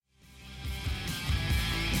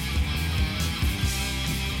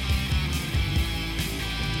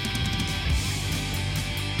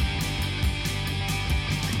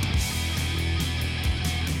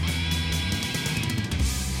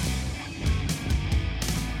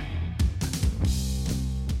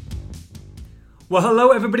Well,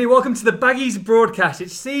 hello everybody, welcome to the Baggies broadcast.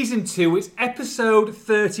 It's season 2, it's episode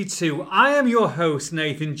 32. I am your host,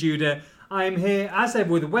 Nathan Judah. I am here, as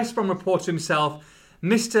ever, with West Brom reporter himself,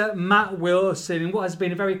 Mr. Matt Wilson, in what has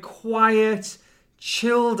been a very quiet,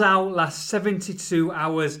 chilled out last 72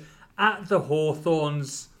 hours at the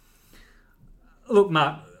Hawthorns. Look,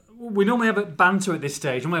 Matt, we normally have a banter at this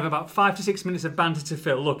stage. We normally have about 5 to 6 minutes of banter to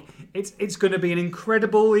fill. Look, it's going to be an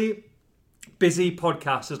incredibly busy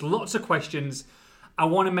podcast. There's lots of questions. I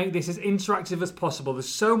want to make this as interactive as possible. There's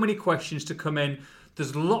so many questions to come in.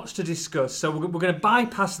 There's lots to discuss. So we're going to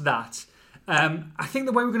bypass that. I think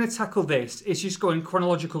the way we're going to tackle this is just go in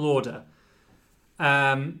chronological order.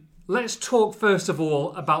 Let's talk first of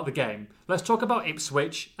all about the game. Let's talk about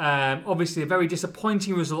Ipswich. Obviously a very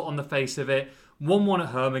disappointing result on the face of it. 1-1 at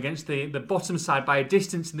home against the bottom side by a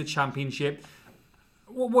distance in the Championship.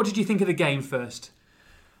 What did you think of the game first?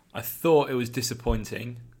 I thought it was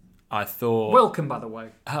disappointing. I thought... Welcome, by the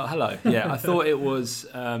way. Oh, hello. Yeah, I thought it was...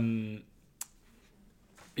 I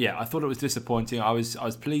thought it was disappointing. I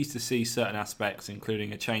was pleased to see certain aspects,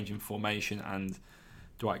 including a change in formation and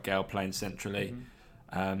Dwight Gale playing centrally.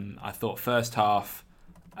 Mm-hmm. I thought first half,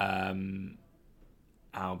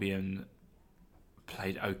 Albion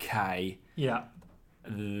played okay. Yeah.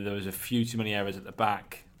 There was a few too many errors at the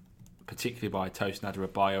back, particularly by Tosin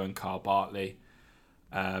Adarabioyo and Carl Bartley.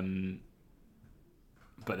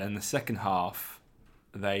 But then the second half,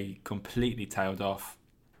 they completely tailed off.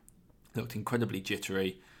 Looked incredibly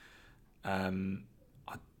jittery. I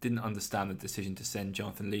didn't understand the decision to send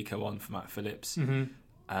Jonathan Lico on for Matt Phillips. Mm-hmm.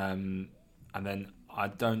 And then I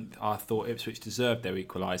thought Ipswich deserved their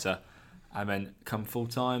equaliser. And then come full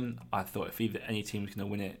time, I thought if either any team was going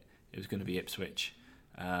to win it, it was going to be Ipswich.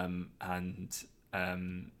 I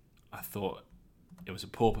thought it was a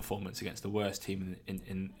poor performance against the worst team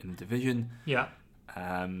in the division. Yeah.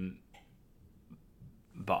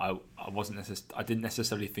 But I didn't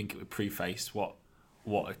necessarily think it would preface what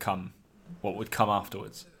would come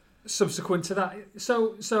afterwards. Subsequent to that,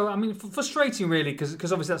 so I mean, frustrating really, because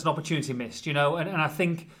obviously that's an opportunity missed, you know, and I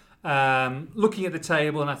think looking at the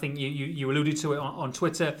table, and I think you alluded to it on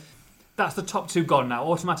Twitter, that's the top two gone now.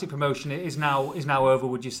 Automatic promotion is now over.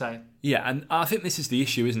 Would you say? Yeah, and I think this is the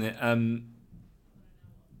issue, isn't it?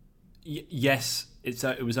 Yes,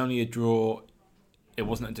 it was only a draw. It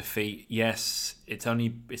wasn't a defeat. Yes, it's only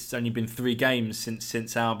been 3 games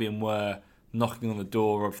since Albion were knocking on the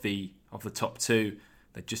door of the top 2.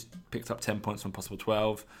 They just picked up 10 points from possible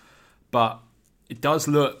 12. But it did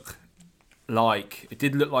look like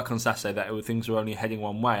on Saturday that things were only heading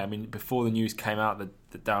one way. I mean, before the news came out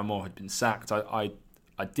that Darren Moore had been sacked, I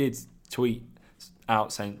did tweet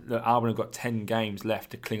out saying, look, Albion have got 10 games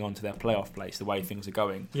left to cling on to their playoff place the way things are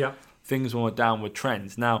going. Yeah. Things were on a downward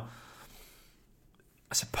trend. Now,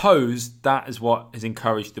 I suppose that is what has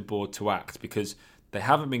encouraged the board to act, because they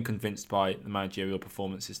haven't been convinced by the managerial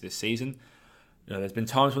performances this season. You know, there's been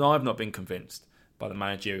times when I've not been convinced by the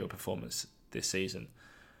managerial performance this season.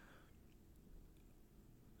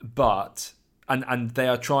 But and they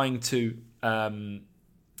are trying to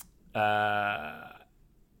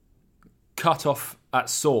cut off at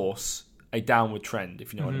source a downward trend,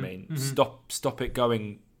 if you know what I mean. Mm-hmm. Stop it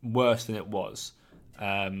going worse than it was.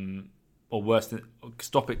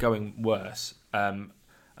 Stop it going worse. And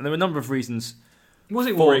there were a number of reasons. Was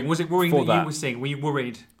it worrying? Was it worrying that you were seeing? Were you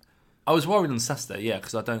worried? I was worried on Saturday, yeah,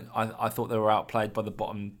 because I thought they were outplayed by the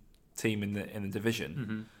bottom team in the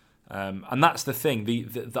division. Mm-hmm. And that's the thing.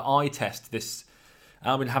 The eye test.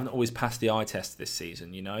 Albion haven't always passed the eye test this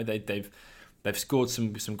season. You know, they've scored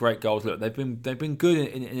some great goals. Look, they've been good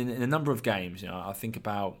in a number of games. You know, I think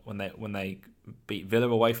about when they beat Villa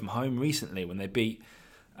away from home recently, when they beat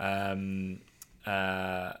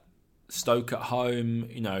Stoke at home,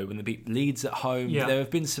 you know, when they beat Leeds at home. Yeah. There have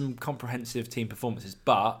been some comprehensive team performances,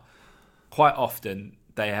 but quite often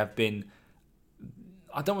they have been,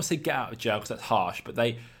 I don't want to say get out of jail because that's harsh, but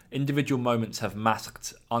individual moments have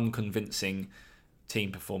masked unconvincing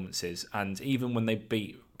team performances. And even when they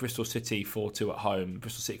beat Bristol City 4-2 at home,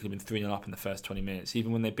 Bristol City could have been 3-0 up in the first 20 minutes.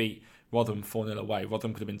 Even when they beat Rotherham 4-0 away,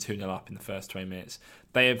 Rotherham could have been 2-0 up in the first 20 minutes.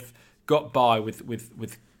 They have got by with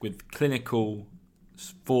clinical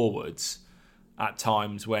forwards at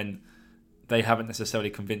times when they haven't necessarily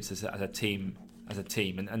convinced us as a team.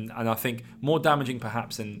 And I think more damaging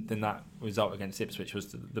perhaps than that result against Ipswich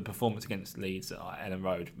was the performance against Leeds at Ellen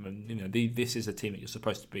Road. You know, this is a team that you're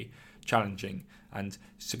supposed to be challenging and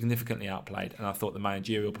significantly outplayed. And I thought the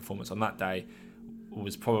managerial performance on that day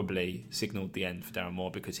was probably signalled the end for Darren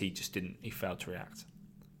Moore, because he failed to react.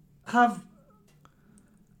 Have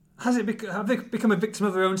they become a victim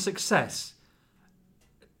of their own success?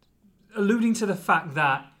 alluding to the fact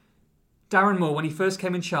that Darren Moore, when he first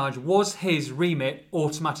came in charge, was his remit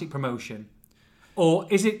automatic promotion? Or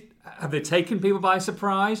have they taken people by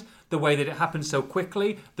surprise, the way that it happened so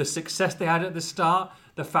quickly, the success they had at the start,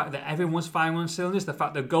 the fact that everyone was firing on cylinders, the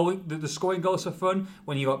fact that the scoring goals for fun,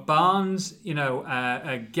 when you got Barnes,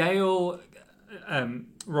 Gale,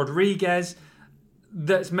 Rodriguez,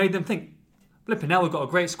 that's made them think, flipping now we've got a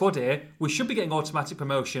great squad here, we should be getting automatic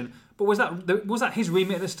promotion. But was that his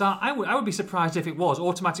remit at the start? I would be surprised if it was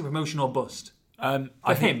automatic promotion or bust. I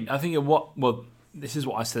think this is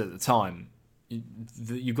what I said at the time.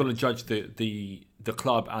 You've got to judge the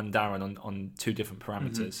club and Darren on two different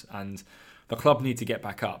parameters, and the club need to get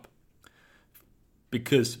back up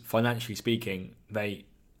because financially speaking, they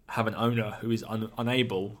have an owner who is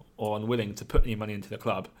unable or unwilling to put any money into the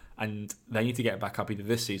club, and they need to get back up either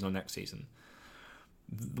this season or next season.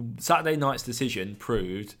 Saturday night's decision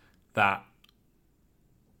proved that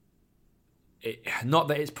not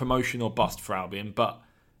that it's promotion or bust for Albion, but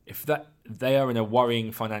if they are in a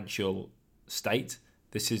worrying financial state,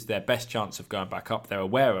 this is their best chance of going back up. They're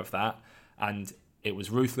aware of that, and it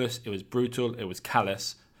was ruthless, it was brutal, it was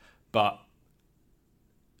callous,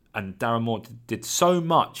 and Darren Moore did so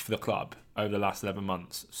much for the club over the last 11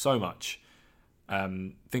 months, so much.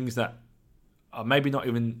 Things that are maybe not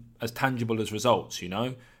even as tangible as results,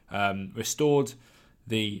 restored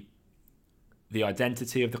the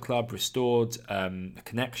identity of the club, restored the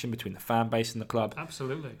connection between the fan base and the club.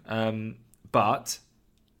 Absolutely. But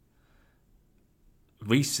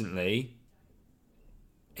recently,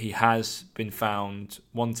 he has been found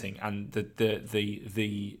wanting, and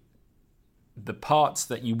the parts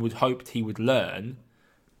that you would hoped he would learn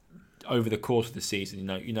over the course of the season.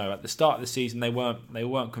 At the start of the season they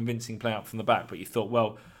weren't convincing play out from the back, but you thought,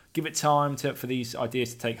 well, give it time for these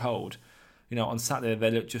ideas to take hold. On Saturday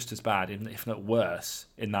they looked just as bad, if not worse,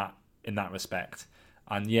 in that respect.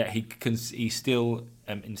 And yet he still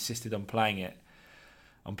insisted on playing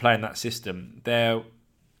that system. There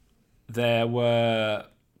were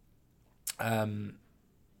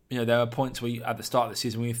there are points where at the start of the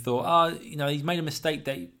season where you thought, he's made a mistake.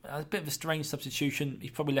 A bit of a strange substitution.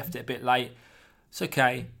 He's probably left it a bit late. It's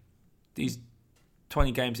okay. These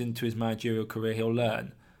 20 games into his managerial career, he'll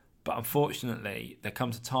learn. But unfortunately, there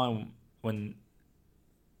comes a time when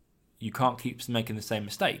you can't keep making the same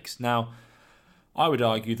mistakes. Now, I would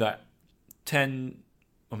argue that 10,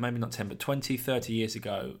 or maybe not 10, but 20, 30 years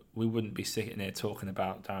ago, we wouldn't be sitting here talking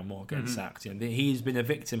about Darren Moore getting sacked. He's been a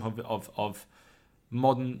victim of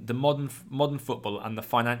modern football and the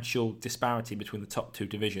financial disparity between the top two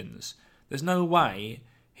divisions. There's no way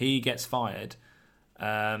he gets fired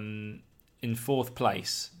in fourth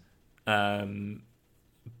place, back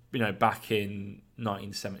in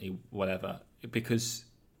 1970, whatever, because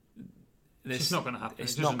it's not going to happen.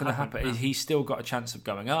 It's not going to happen. No. He's still got a chance of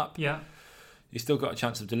going up. Yeah. He's still got a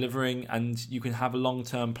chance of delivering, and you can have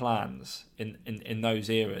long-term plans in those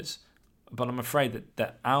eras. But I'm afraid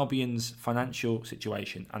that Albion's financial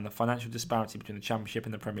situation and the financial disparity between the Championship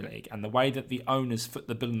and the Premier League, and the way that the owners foot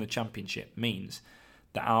the bill in the Championship, means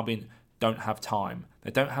that Albion don't have time.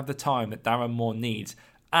 They don't have the time that Darren Moore needs,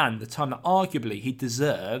 and the time that arguably he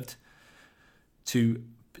deserved to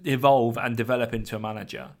evolve and develop into a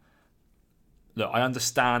manager. Look, I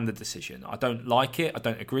understand the decision. I don't like it. I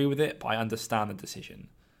don't agree with it, but I understand the decision.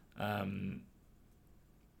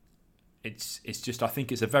 It's just, I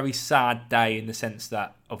think it's a very sad day in the sense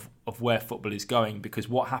that of where football is going, because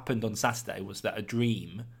what happened on Saturday was that a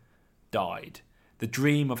dream died. The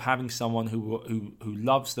dream of having someone who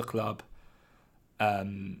loves the club,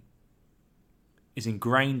 is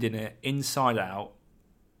ingrained in it inside out,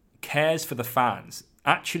 cares for the fans,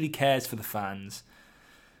 actually cares for the fans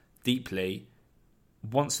deeply,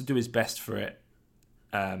 wants to do his best for it.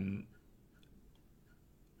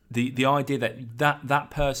 The idea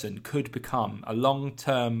that person could become a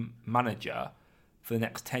long-term manager for the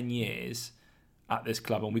next 10 years at this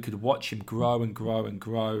club, and we could watch him grow and grow and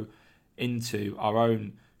grow into our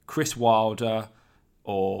own Chris Wilder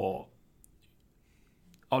or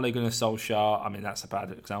Ole Gunnar Solskjaer. I mean, that's a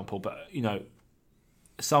bad example, but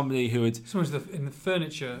somebody who would... Someone's in the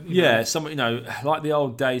furniture. Someone, like the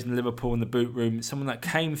old days in Liverpool in the boot room, someone that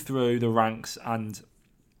came through the ranks and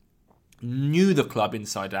knew the club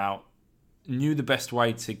inside out, knew the best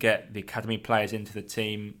way to get the academy players into the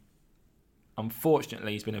team.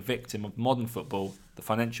 Unfortunately, he's been a victim of modern football, the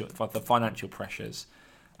financial pressures,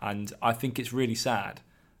 and I think it's really sad,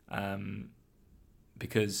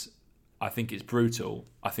 because I think it's brutal,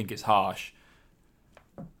 I think it's harsh,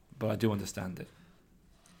 but I do understand it.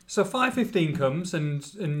 So 5:15 comes, and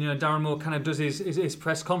Darren Moore kind of does his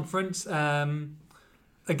press conference.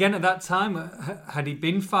 again, at that time, had he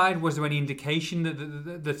been fired? Was there any indication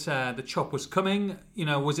that the chop was coming?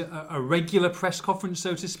 Was it a regular press conference,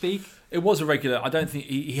 so to speak? It was a regular. I don't think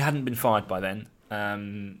he hadn't been fired by then.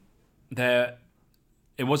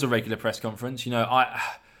 It was a regular press conference. The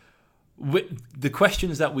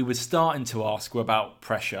questions that we were starting to ask were about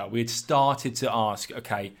pressure. We had started to ask,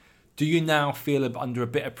 okay, do you now feel under a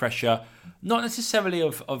bit of pressure? Not necessarily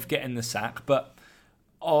of getting the sack, but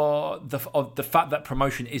of the fact that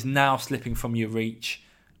promotion is now slipping from your reach.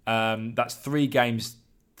 That's 3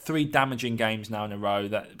 damaging games now in a row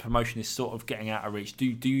that promotion is sort of getting out of reach.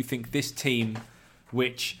 Do you think this team,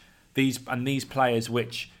 these players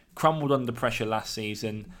which crumbled under pressure last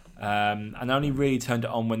season and only really turned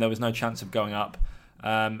it on when there was no chance of going up,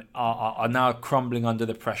 are now crumbling under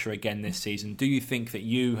the pressure again this season? Do you think that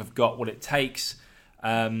you have got what it takes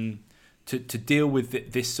to deal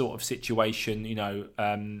with this sort of situation?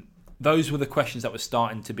 Those were the questions that were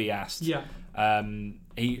starting to be asked. Yeah.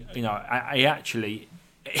 He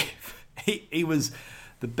was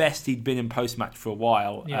the best he'd been in post-match for a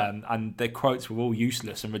while, and their quotes were all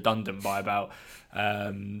useless and redundant by about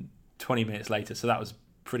 20 minutes later. So that was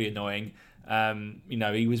pretty annoying.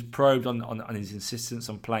 He was probed on his insistence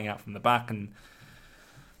on playing out from the back,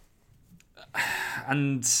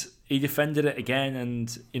 and he defended it again. And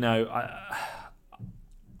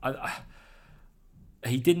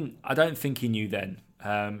he didn't. I don't think he knew then.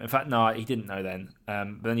 In fact, no, he didn't know then.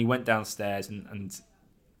 But then he went downstairs, and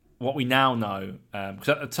what we now know, because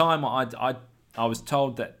at the time I was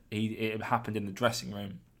told that it happened in the dressing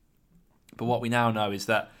room, but what we now know is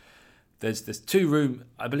that there's 2 rooms.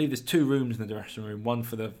 I believe there's 2 rooms in the dressing room, one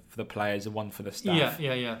for the players and one for the staff.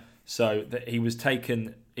 Yeah. So that he was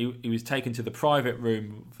taken to the private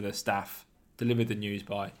room for the staff, delivered the news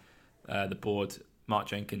by the board, Mark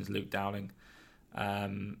Jenkins, Luke Dowling,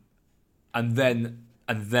 and then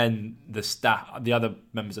the staff, the other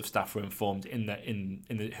members of staff were informed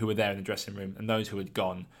who were there in the dressing room, and those who had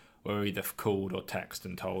gone were either called or texted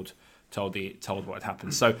and told what had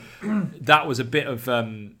happened. So that was a bit of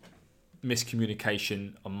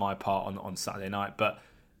miscommunication on my part on Saturday night, but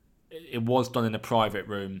it was done in a private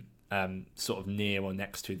room, sort of near or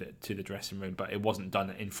next to the dressing room, but it wasn't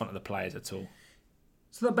done in front of the players at all.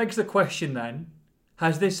 So that begs the question then: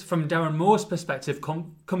 has this, from Darren Moore's perspective,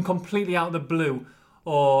 come completely out of the blue,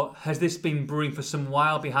 or has this been brewing for some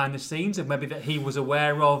while behind the scenes, and maybe that he was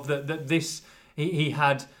aware of that this he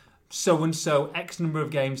had so and so X number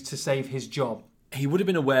of games to save his job? He would have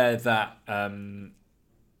been aware that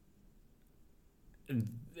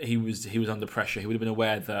he was under pressure. He would have been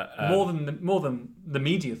aware that more than the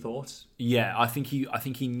media thought. Yeah, I think he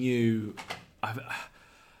knew.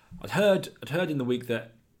 I'd heard in the week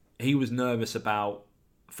that he was nervous about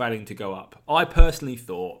failing to go up. I personally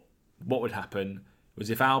thought what would happen was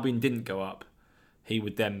if Albion didn't go up, he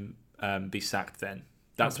would then be sacked. Then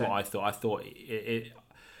that's okay. What I thought. I thought it.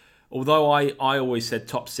 Although I always said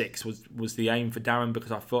top 6 was the aim for Darren,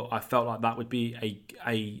 because I felt like that would be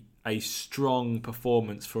a strong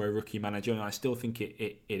performance for a rookie manager, and I still think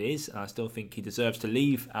it is, and I still think he deserves to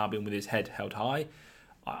leave Albion with his head held high.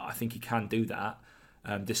 I think he can do that,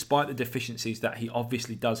 despite the deficiencies that he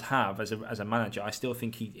obviously does have as a manager. I still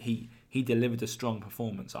think he delivered a strong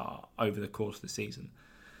performance over the course of the season,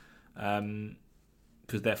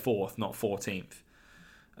 because they're 4th, not 14th.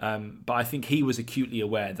 But I think he was acutely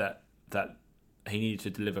aware that he needed to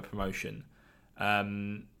deliver promotion.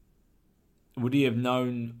 Would he have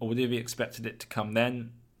known, or would he have expected it to come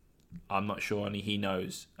then? I'm not sure, only he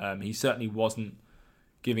knows. He certainly wasn't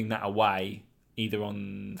giving that away either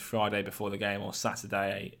on Friday before the game or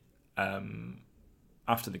Saturday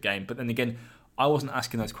after the game. But then again, I wasn't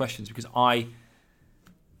asking those questions because I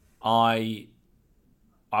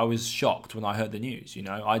was shocked when I heard the news.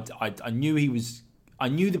 I knew he was. I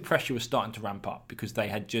knew the pressure was starting to ramp up because they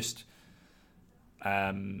had just.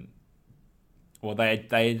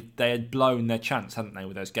 They had blown their chance, hadn't they,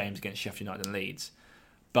 with those games against Sheffield United and Leeds,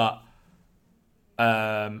 but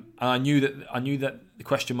and I knew that the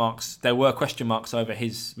question marks. There were question marks over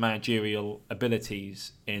his managerial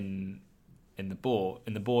abilities in the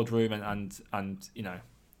boardroom and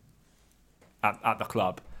at the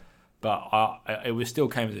club, but it still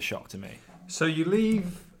came as a shock to me. So you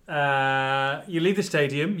leave the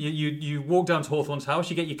stadium. You walk down to Hawthorne's house.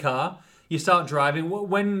 You get your car. You start driving.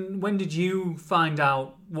 When did you find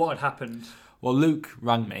out what had happened? Well, Luke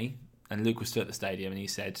rang me, and Luke was still at the stadium, and he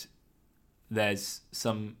said, "There's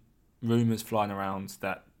some rumours flying around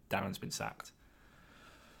that Darren's been sacked."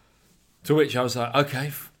 To which I was like,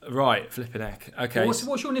 "Okay, right, flipping heck, okay."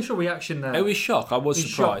 What's your initial reaction there? It was shock. I was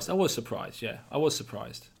surprised. Shocked. I was surprised. Yeah, I was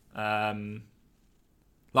surprised.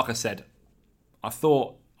 like I said, I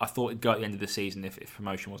thought it'd go at the end of the season if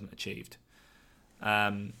promotion wasn't achieved.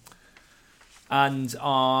 And then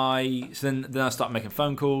I started making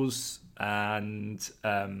phone calls and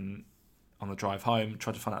on the drive home,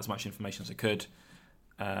 tried to find out as much information as I could.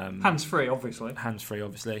 Hands-free, obviously. Hands-free,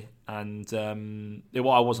 obviously. And I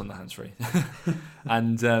was on the hands-free.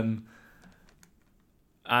 and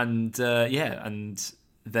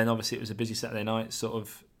then obviously it was a busy Saturday night, sort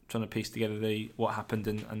of trying to piece together what happened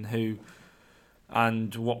and who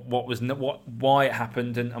and why it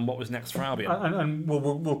happened and what was next for Albion. And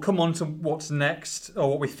we'll come on to what's next, or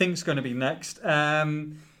what we think is going to be next.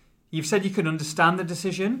 You've said you can understand the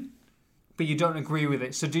decision, but you don't agree with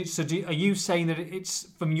it. So are you saying that it's,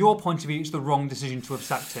 from your point of view, it's the wrong decision to have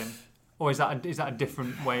sacked him? Or is that a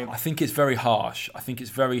different way of... I think it's very harsh.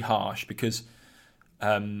 Because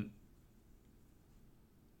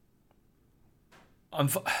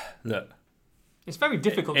look, it's very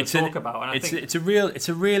difficult to talk about. And it's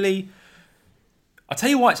a really. I'll tell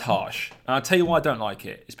you why it's harsh, and I'll tell you why I don't like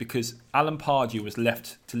it. It's because Alan Pardew was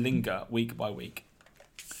left to linger week by week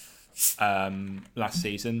last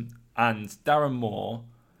season, and Darren Moore,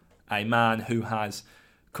 a man who has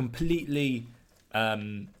completely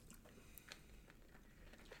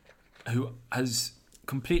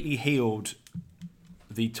healed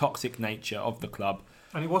the toxic nature of the club,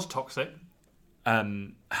 and it was toxic.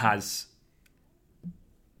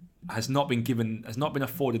 Has not been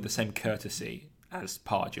afforded the same courtesy as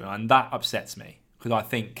Pardew, and that upsets me because I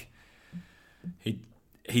think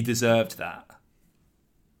he deserved that.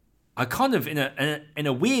 I kind of, in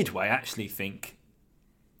a weird way, actually think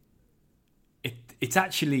it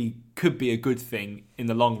actually could be a good thing in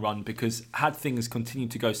the long run, because had things continued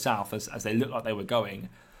to go south as they looked like they were going,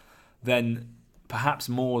 then perhaps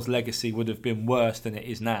Moore's legacy would have been worse than it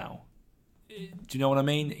is now. Do you know what I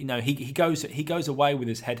mean? You know, he goes away with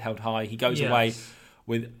his head held high. He goes away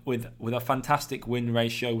with a fantastic win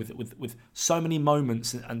ratio, with so many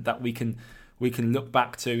moments and that we can look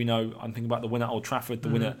back to. You know, I'm thinking about the win at Old Trafford, the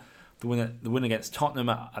win against Tottenham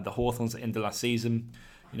at the Hawthorns at the end of last season.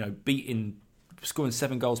 You know, scoring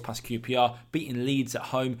 7 goals past QPR, beating Leeds at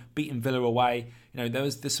home, beating Villa away. You know,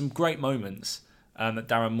 there's some great moments that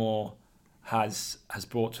Darren Moore has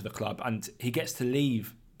brought to the club, and he gets to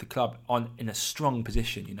leave the club in a strong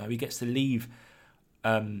position. You know, he gets to leave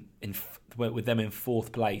with them in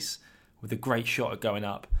 4th place with a great shot at going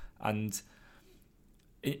up, and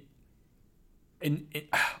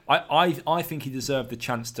I think he deserved the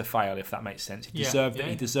chance to fail, if that makes sense. He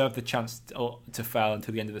deserved the chance to fail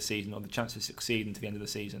until the end of the season, or the chance to succeed until the end of the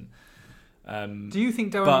season. Do you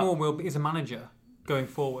think Darren Moore is a manager going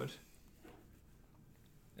forward?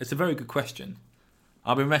 It's a very good question.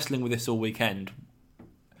 I've been wrestling with this all weekend.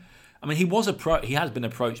 I mean, he has been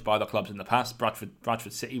approached by other clubs in the past. Bradford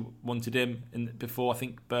City wanted him before. I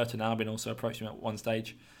think Burton Albion also approached him at one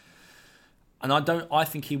stage. And I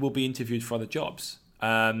think he will be interviewed for other jobs.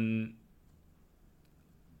 But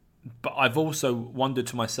I've also wondered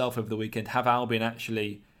to myself over the weekend, have Albion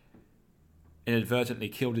actually inadvertently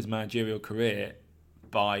killed his managerial career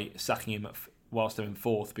by sacking him whilst they're in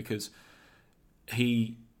 4th? Because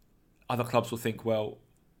other clubs will think, well,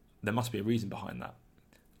 there must be a reason behind that.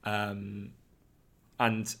 And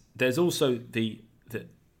there's also the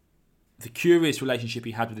curious relationship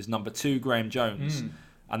he had with his number 2, Graham Jones,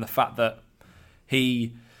 and the fact that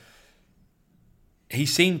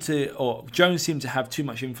Jones seemed to have too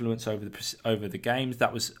much influence over the games.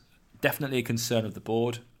 That was definitely a concern of the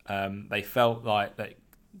board. They felt like that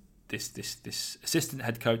this assistant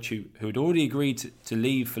head coach who had already agreed to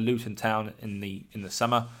leave for Luton Town in the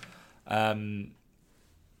summer,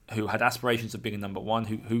 who had aspirations of being a number 1,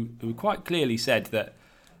 who quite clearly said that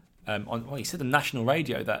he said on national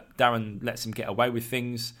radio that Darren lets him get away with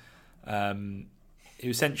things. He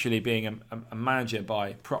was essentially being a manager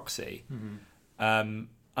by proxy. And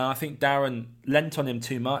I think Darren lent on him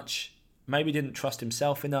too much, maybe didn't trust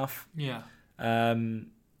himself enough. Yeah.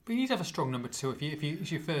 But you need to have a strong number 2 if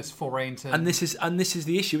it's your first foray into... And this is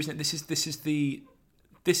the issue, isn't it? This is the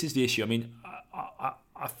issue. I mean,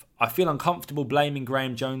 I feel uncomfortable blaming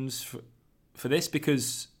Graham Jones for this,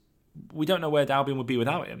 because we don't know where Albion would be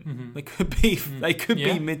without him. They could be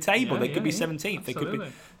mid-table. They could be 17th. Absolutely. They could be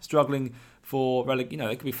struggling for they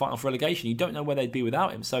could be fighting off relegation. You don't know where they'd be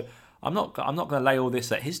without him. So I'm not going to lay all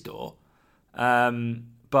this at his door.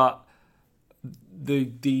 But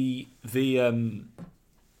the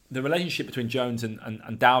relationship between Jones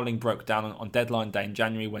and Dowling broke down on deadline day in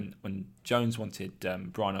January when Jones wanted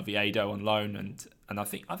Brian Oviedo on loan, and I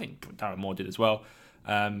think Darren Moore did as well.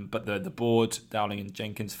 But the board, Dowling and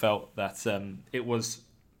Jenkins, felt that it was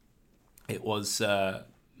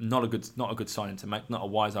not a good signing to make. Not a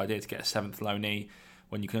wise idea to get a 7th loanee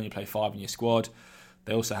when you can only play 5 in your squad.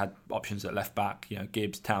 They also had options at left back,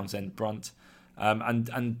 Gibbs, Townsend, Brunt,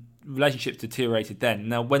 and relationships deteriorated then.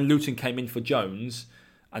 Now, when Luton came in for Jones,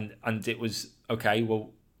 and it was okay, well,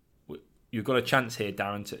 you've got a chance here,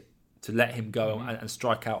 Darren, to let him go and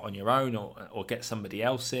strike out on your own, or get somebody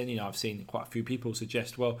else in. I've seen quite a few people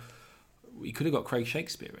suggest, well, we could have got Craig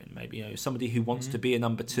Shakespeare in, maybe, somebody who wants to be a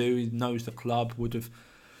number 2, knows the club, would have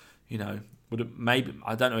maybe.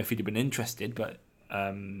 I don't know if he'd have been interested, but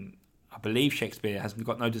I believe Shakespeare has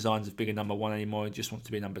got no designs of being a number 1 anymore. He just wants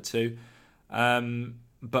to be a number 2.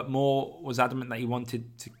 But Moore was adamant that he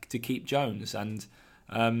wanted to keep Jones, and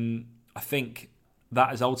I think that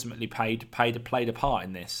has ultimately played a part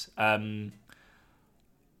in this. I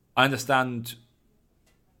understand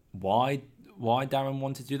why Darren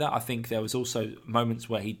wanted to do that. I think there was also moments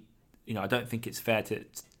where he, I don't think it's fair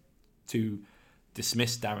to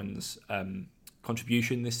dismiss Darren's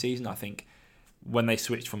contribution this season. I think when they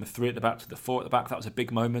switched from the 3 at the back to the 4 at the back, that was a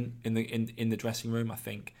big moment in the dressing room. I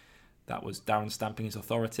think that was Darren stamping his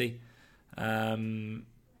authority, and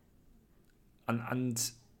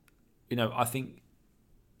I think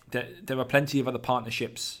there are plenty of other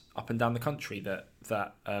partnerships up and down the country that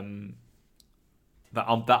are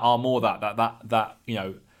more that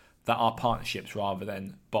are partnerships rather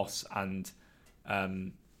than boss and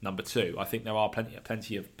number 2. I think there are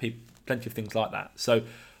plenty of things like that. So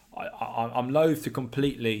I'm loath to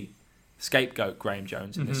completely scapegoat Graham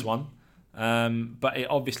Jones in this one, but it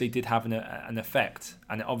obviously did have an effect,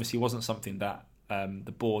 and it obviously wasn't something that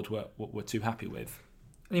the board were too happy with.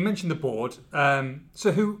 And you mentioned the board.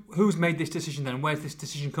 So who's made this decision then? Where's this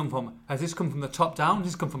decision come from? Has this come from the top down? Has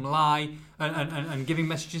this come from Lai and giving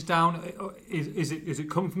messages down? Is it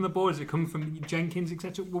come from the board? Is it come from Jenkins,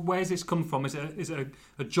 etc.? Where's this come from? Is it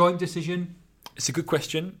a joint decision? It's a good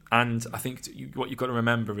question, and I think what you've got to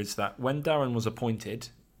remember is that when Darren was appointed,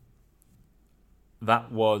 that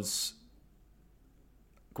was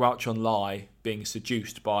Groucho Lai being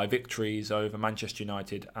seduced by victories over Manchester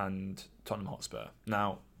United and Tottenham Hotspur.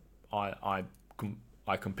 Now, I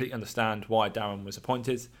completely understand why Darren was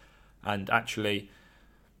appointed, and actually,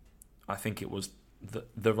 I think it was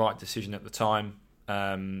the right decision at the time.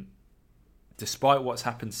 Despite what's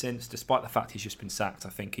happened since, despite the fact he's just been sacked, I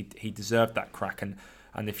think he deserved that crack. And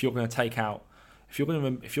if you're going to if you're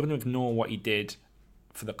going to ignore what he did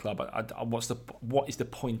for the club, what is the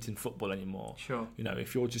point in football anymore? Sure.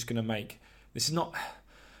 If you're just going to make this is not.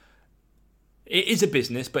 It is a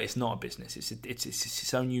business, but it's not a business. It's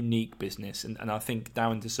its own unique business, and I think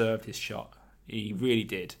Darren deserved his shot. He really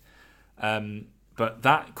did. But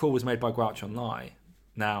that call was made by Groucho Lai.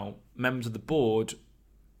 Now, members of the board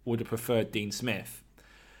would have preferred Dean Smith,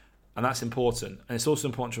 and that's important. And it's also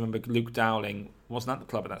important to remember Luke Dowling wasn't at the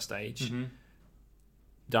club at that stage. Mm-hmm.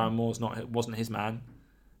 Darren Moore's wasn't his man.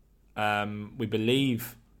 We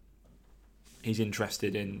believe he's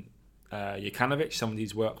interested in Jokanovic, somebody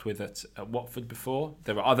he's worked with at Watford before.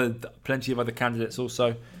 There are plenty of other candidates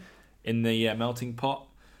also in the melting pot.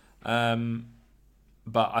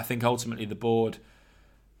 But I think ultimately the board,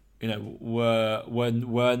 were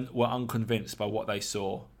unconvinced by what they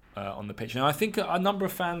saw on the pitch. And I think a number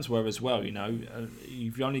of fans were as well.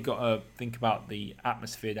 You've only got to think about the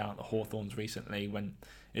atmosphere down at the Hawthorns recently, when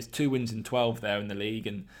it's 2 wins in 12 there in the league,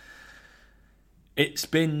 and it's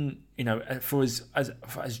been, for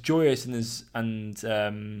as joyous and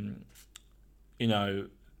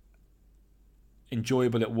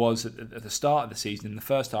enjoyable it was at the start of the season, in the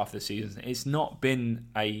first half of the season, it's not been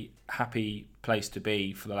a happy place to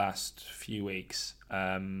be for the last few weeks.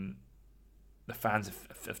 The fans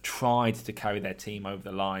have tried to carry their team over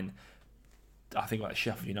the line. I think like the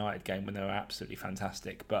Sheffield United game when they were absolutely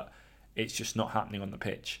fantastic, but it's just not happening on the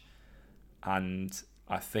pitch. And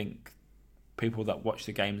I think people that watch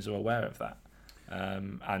the games are aware of that,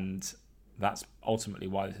 and that's ultimately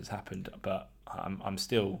why this has happened. But I'm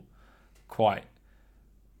still quite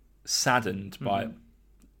saddened by, and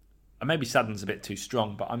maybe saddened's a bit too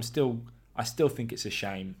strong, but I still think it's a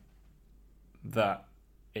shame that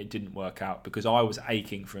it didn't work out, because I was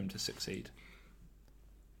aching for him to succeed.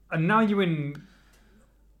 And now you're in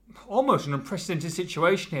almost an unprecedented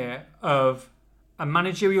situation here of a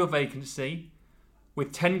managerial vacancy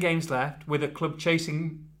with 10 games left, with a club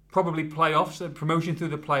chasing probably playoffs, promotion through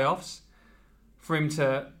the playoffs, for him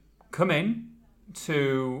to come in,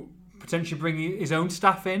 to potentially bring his own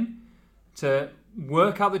staff in, to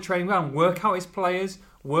work out the training ground, work out his players,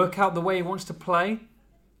 work out the way he wants to play,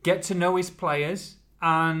 get to know his players,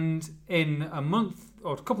 and in a month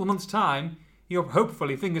or a couple of months' time, you're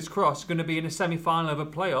hopefully, fingers crossed, going to be in a semi-final of a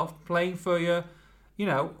playoff, playing for your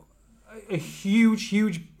a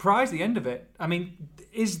huge prize at the end of it. I mean,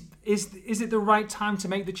 is it the right time to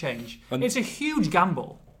make the change? It's a huge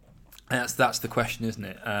gamble. That's the question, isn't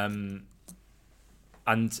it?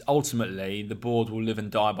 And ultimately, the board will live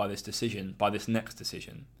and die by this decision, by this next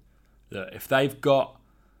decision. That if they've got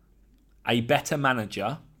a better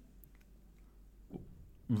manager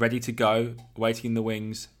ready to go, waiting in the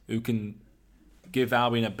wings, who can give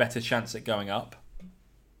Albion a better chance at going up,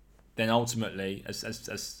 then ultimately, as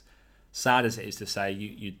sad as it is to say,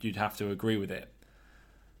 you'd have to agree with it.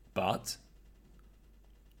 But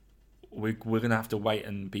we're going to have to wait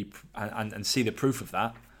and see the proof of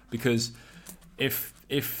that, because if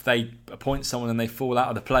they appoint someone and they fall out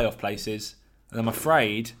of the playoff places, and I'm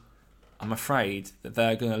afraid that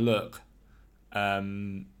they're going to look, they're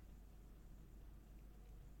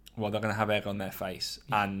going to have egg on their face,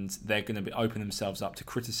 and they're going to open themselves up to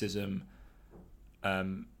criticism,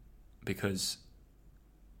 because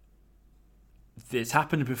it's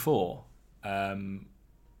happened before.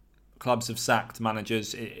 Clubs have sacked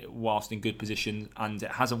managers whilst in good position, and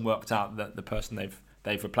it hasn't worked out that the person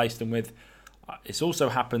they've replaced them with. It's also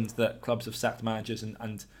happened that clubs have sacked managers,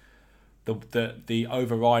 and the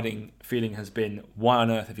overriding feeling has been, why on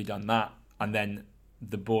earth have you done that? And then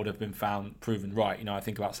the board have been proven right. I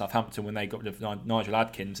think about Southampton when they got rid of Nigel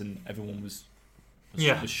Adkins, and everyone was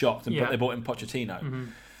shocked, and they brought in Pochettino. Mm-hmm.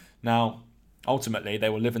 Now, ultimately, they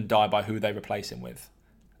will live and die by who they replace him with.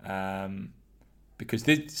 Because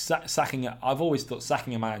I've always thought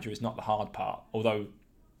sacking a manager is not the hard part, although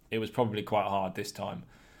it was probably quite hard this time,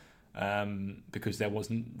 because there was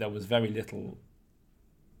very little.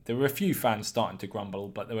 There were a few fans starting to grumble,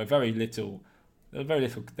 but there were very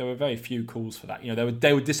few calls for that.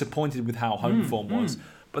 They were disappointed with how home form was,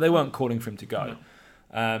 but they weren't calling for him to go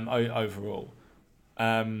overall.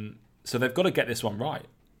 So they've got to get this one right.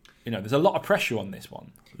 There's a lot of pressure on this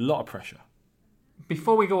one. A lot of pressure.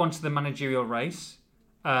 Before we go on to the managerial race,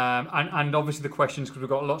 and obviously the questions, because we've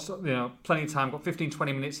got plenty of time, got 15-20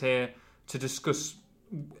 minutes here to discuss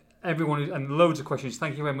everyone, and loads of questions.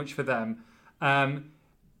 Thank you very much for them.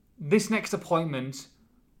 This next appointment,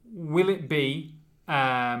 will it be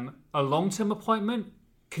a long-term appointment?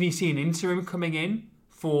 Can you see an interim coming in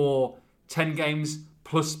for 10 games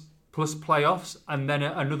plus playoffs, and then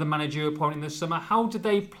another managerial appointment in the summer? How do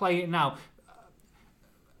they play it now?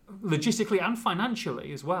 Logistically and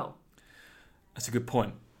financially as well. That's a good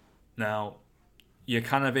point. Now,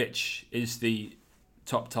 Jokanovic is the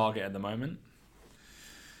top target at the moment,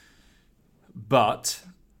 but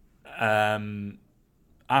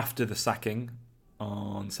after the sacking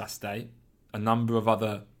on Saturday, a number of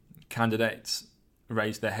other candidates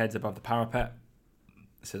raised their heads above the parapet.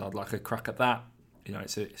 Said, "I'd like a crack at that."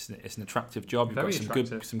 It's an attractive job. You've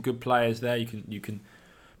got some good players there. You can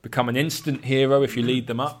become an instant hero if you lead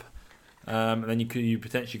them up, and then you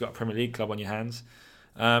potentially got a Premier League club on your hands.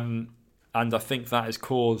 And I think that has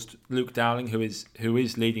caused Luke Dowling, who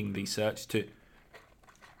is leading the search, to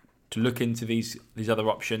look into these other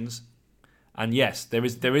options. And yes, there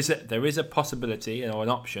is a possibility or an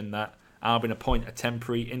option that Albion appoint a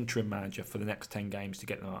temporary interim manager for the next 10 games to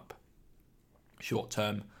get them up.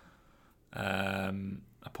 Short-term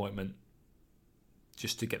appointment,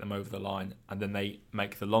 just to get them over the line, and then they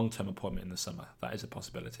make the long-term appointment in the summer. That is a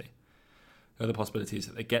possibility. The other possibility is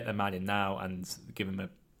that they get their man in now and give him a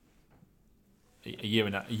year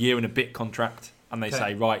and a bit contract, and they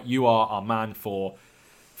say, right, you are our man for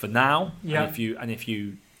now. Yeah. And if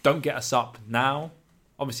you don't get us up now,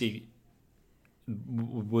 obviously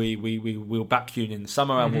we'll back you in the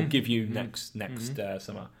summer, and we'll give you next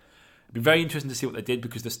summer. It'd be very interesting to see what they did,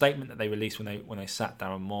 because the statement that they released when they sat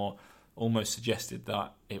Darren Moore almost suggested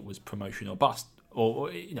that it was promotion or bust,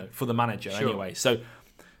 or for the manager anyway. So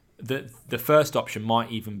the first option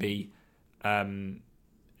might even be, in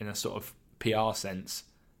a sort of PR sense,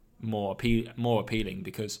 more appealing,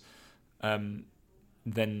 because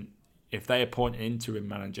then if they appoint an interim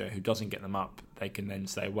manager who doesn't get them up, they can then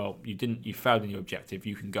say, well, you failed in your objective,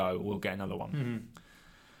 you can go, we'll get another one. Mm-hmm.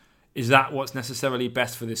 Is that what's necessarily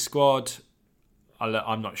best for this squad?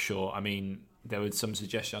 I'm not sure. I mean, there was some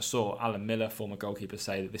suggestion. I saw Alan Miller, former goalkeeper,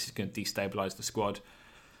 say that this is going to destabilise the squad.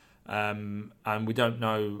 And we don't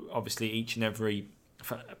know. Obviously, each and every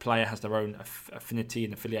player has their own affinity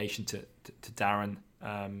and affiliation to Darren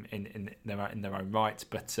in their own right.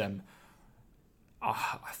 But I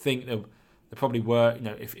think there probably were.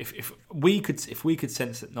 If we could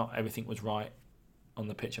sense that not everything was right on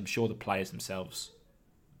the pitch, I'm sure the players themselves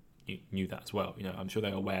knew that as well. I'm sure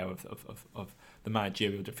they're aware of the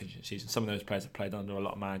managerial deficiencies, and some of those players have played under a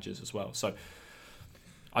lot of managers as well. So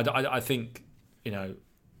I think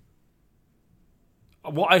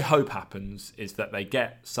what I hope happens is that they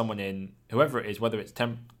get someone in, whoever it is, whether it's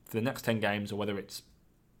 10 for the next 10 games or whether it's,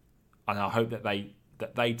 and I hope that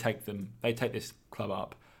they take this club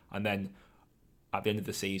up, and then at the end of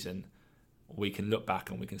the season we can look back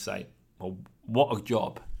and we can say, well, what a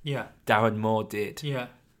job Darren Moore did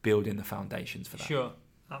building the foundations for that. Sure,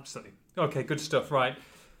 absolutely. Okay, good stuff. Right,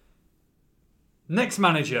 next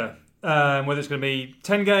manager, whether it's going to be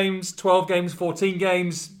 10 games, 12 games, 14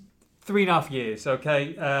 games, 3.5 years,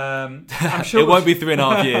 okay? I'm sure it won't be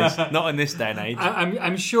 3.5 years, not in this day and age.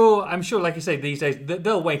 I'm sure, like you say, these days,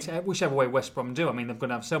 they'll wait whichever way West Brom do. I mean, they're going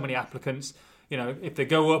to have so many applicants. You know, if they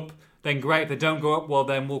go up, then great. If they don't go up, well,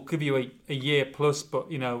 then we'll give you a year plus,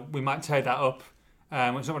 but, you know, we might tear that up.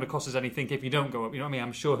 It's not going to cost us anything if you don't go up. You know what I mean?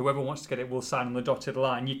 I'm sure whoever wants to get it will sign on the dotted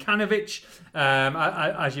line. Jokanovic,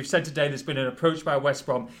 as you've said today, there's been an approach by West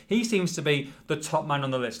Brom. He seems to be the top man on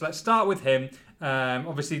the list. Let's start with him.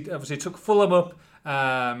 Obviously took Fulham up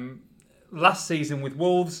last season with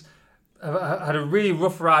Wolves. Had a really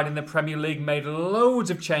rough ride in the Premier League, made loads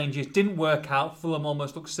of changes, didn't work out. Fulham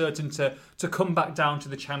almost looked certain to come back down to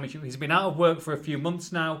the Championship. He's been out of work for a few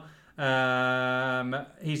months now.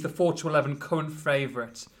 He's the 4-11 current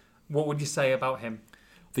favourite. What would you say about him?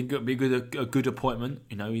 I think it would be a good appointment.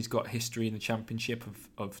 You know, he's got history in the Championship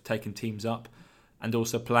of taking teams up and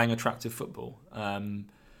also playing attractive football.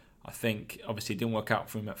 I think obviously it didn't work out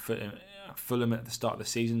for him at Fulham at the start of the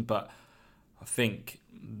season, but I think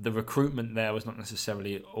the recruitment there was not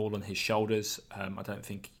necessarily all on his shoulders. I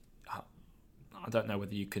don't know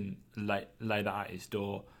whether you can lay that at his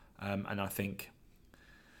door, and I think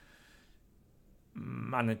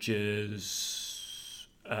managers,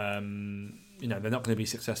 they're not going to be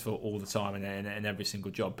successful all the time in every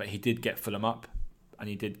single job. But he did get Fulham up, and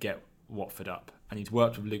he did get Watford up, and he's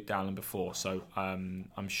worked with Luke Dowling before, so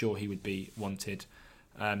I'm sure he would be wanted.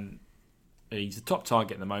 He's the top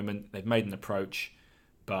target at the moment. They've made an approach,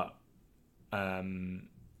 but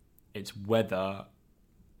it's whether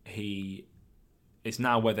he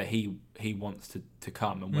wants to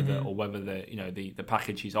come, and whether the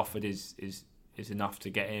package he's offered is enough to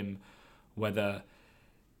get him, whether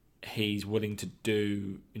he's willing to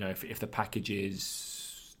do, if the package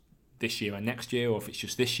is this year and next year, or if it's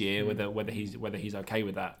just this year, whether he's okay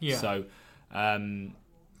with that. Yeah. So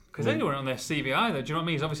because they weren't on their CV either. Do you know what I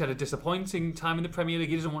mean? He's obviously had a disappointing time in the Premier League.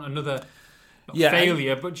 He doesn't want another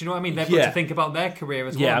failure, but do you know what I mean? They've got to think about their career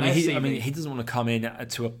as well. Yeah, he doesn't want to come in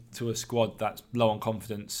to a squad that's low on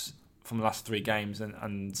confidence from the last 3 games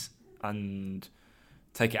and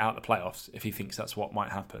take it out of the playoffs if he thinks that's what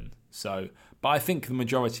might happen. So, but I think the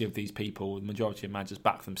majority of these people, the majority of managers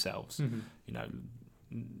back themselves. Mm-hmm.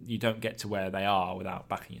 You don't get to where they are without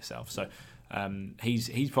backing yourself. So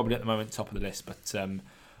he's probably at the moment top of the list, but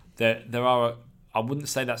there are. I wouldn't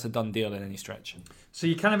say that's a done deal in any stretch. So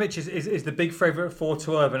Jokanovic is the big favourite at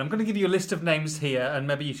 4-11. I'm going to give you a list of names here, and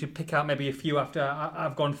maybe you should pick out maybe a few after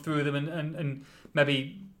I've gone through them, and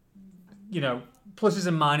maybe pluses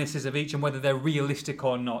and minuses of each and whether they're realistic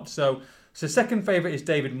or not. So second favourite is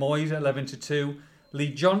David Moyes at 11-2.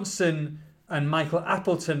 Lee Johnson and Michael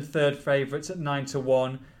Appleton third favourites at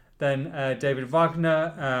 9-1. Then David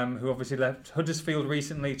Wagner, who obviously left Huddersfield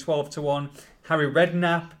recently, 12-1. Harry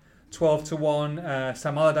Redknapp, 12-1.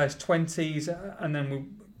 Sam Allardyce 20s, and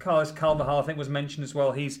then Carlos Carvajal I think was mentioned as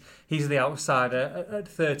well. He's the outsider at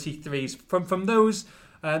 33s. From those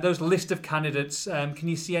list of candidates, can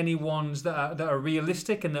you see any ones that are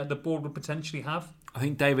realistic and that the board would potentially have? I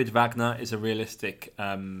think David Wagner is a realistic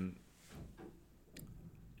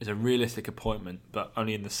appointment, but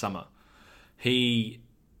only in the summer. He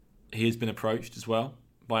has been approached as well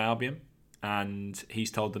by Albion, and he's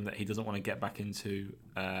told them that he doesn't want to get back into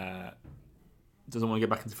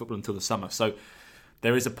football until the summer. So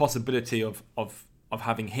there is a possibility of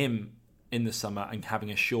having him in the summer and having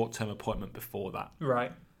a short-term appointment before that.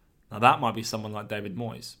 Right. Now that might be someone like David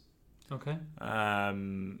Moyes. Okay.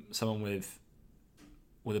 Someone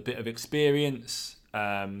with a bit of experience,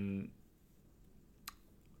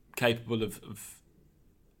 capable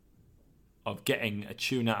of getting a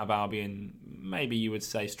tune out of Albion, maybe you would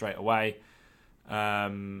say straight away.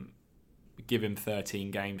 Give him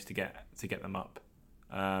 13 games to get them up.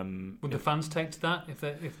 Would the fans take to that if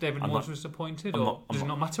David Moyes was appointed, or does it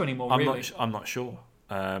not matter anymore? I'm not sure.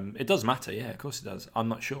 It does matter, yeah, of course it does. I'm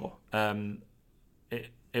not sure.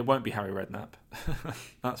 It won't be Harry Redknapp,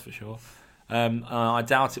 that's for sure. I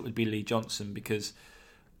doubt it would be Lee Johnson because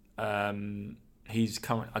I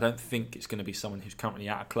don't think it's going to be someone who's currently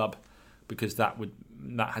at a club, because that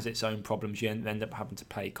has its own problems. You end up having to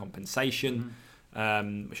pay compensation,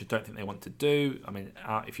 which I don't think they want to do. I mean,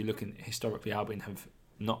 if you're looking historically, Albion have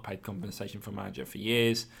not paid compensation for a manager for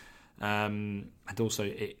years, and also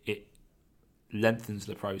it lengthens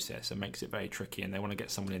the process and makes it very tricky. And they want to get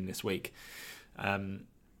someone in this week. And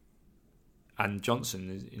Johnson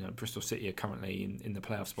is, Bristol City are currently in the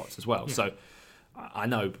playoff spots as well. Yeah. So I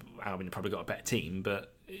know Albion have probably got a better team,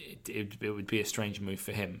 but it would be a strange move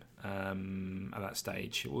for him at that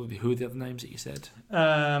stage. Who are the other names that you said?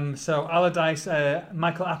 So Allardyce,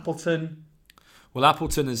 Michael Appleton. Well,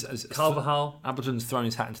 Appleton has Carvajal. Appleton's thrown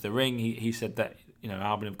his hat into the ring. He said that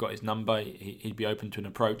Albion have got his number. He'd be open to an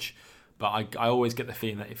approach. But I always get the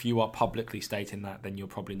feeling that if you are publicly stating that, then you're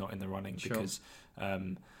probably not in the running. Sure. Because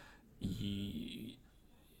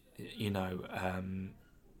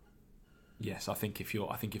yes, I think if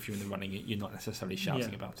you're in the running, you're not necessarily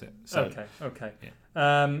shouting about it. So, okay.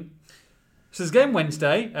 Yeah. So there's a game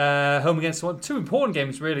Wednesday, home against Swansea. Two important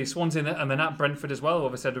games really, Swansea and then at Brentford as well.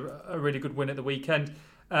 Obviously had a really good win at the weekend.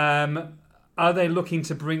 Are they looking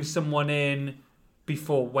to bring someone in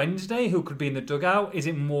before Wednesday who could be in the dugout? Is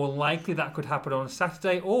it more likely that could happen on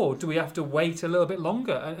Saturday, or do we have to wait a little bit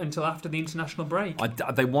longer until after the international break?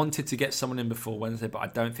 They wanted to get someone in before Wednesday, but I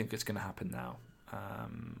don't think it's going to happen now.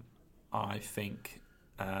 I think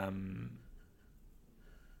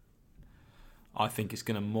it's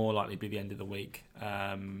going to more likely be the end of the week,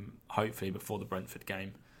 hopefully before the Brentford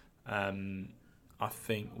game. I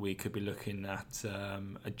think we could be looking at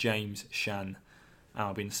a James Shan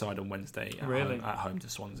Albion side on Wednesday at home to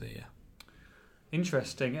Swansea. Yeah.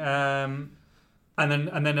 Interesting. And then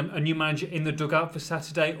a new manager in the dugout for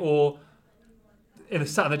Saturday, or in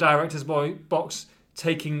the director's box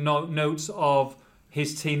taking notes of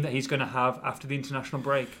his team that he's going to have after the international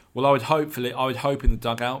break. Well, I would hope in the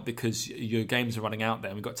dugout, because your games are running out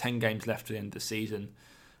there. We've got 10 games left to the end of the season.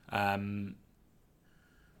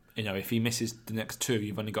 If he misses the next 2,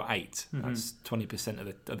 you've only got 8. Mm-hmm. That's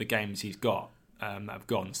 20% of the games he's got that have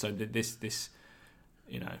gone. So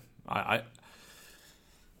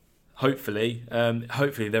hopefully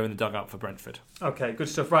they're in the dugout for Brentford. Okay, good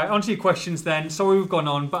stuff. Right, on to your questions then. Sorry we've gone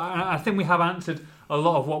on, but I think we have answered a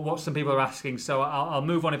lot of what some people are asking. So I'll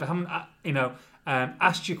move on. If I haven't,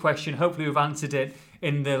 asked your question, hopefully we've answered it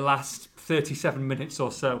in the last 37 minutes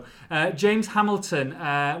or so. James Hamilton,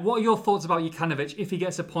 what are your thoughts about Jokanovic if he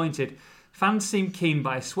gets appointed? Fans seem keen,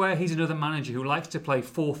 but I swear he's another manager who likes to play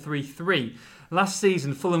 4-3-3. Last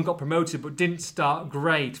season, Fulham got promoted but didn't start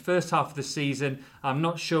great. First half of the season, I'm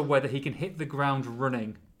not sure whether he can hit the ground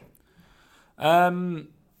running. It's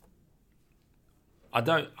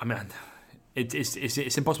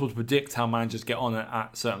impossible to predict how managers get on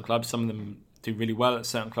at certain clubs. Some of them do really well at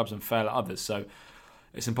certain clubs and fail at others. So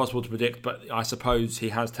it's impossible to predict. But I suppose he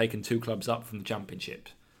has taken 2 clubs up from the Championship,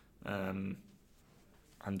 and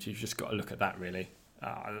you've just got to look at that really.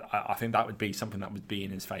 I think that would be something that would be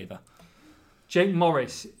in his favour. Jake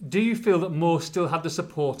Morris, do you feel that Moore still had the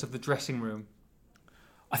support of the dressing room?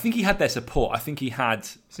 I think he had their support. I think he had.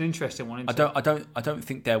 It's an interesting one. I don't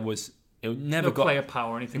think there was. It never got player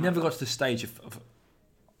power or anything. It never got to the stage of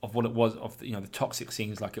what it was of the toxic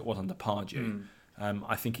scenes like it was under Pardew.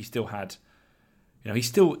 I think he still had. He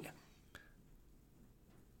still.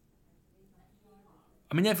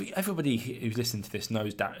 I mean, everybody who's listening to this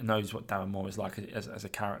knows what Darren Moore is like as a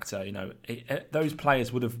character. Those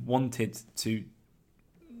players would have wanted to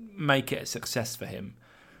make it a success for him.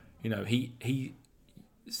 You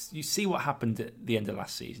see what happened at the end of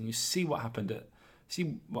last season. You see what happened at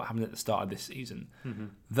the start of this season. Mm-hmm.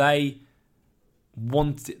 They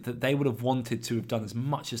would have wanted to have done as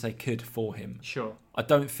much as they could for him. Sure. I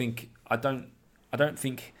think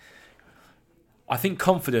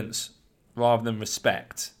confidence rather than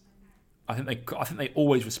respect. I think they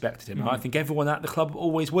always respected him. Mm-hmm. And I think everyone at the club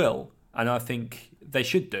always will, and I think they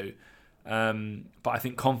should do. But I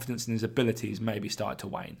think confidence in his abilities maybe started to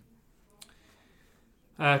wane.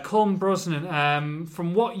 Colin Brosnan,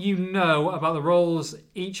 from what you know about the roles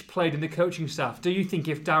each played in the coaching staff, do you think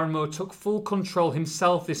if Darren Moore took full control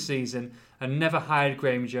himself this season and never hired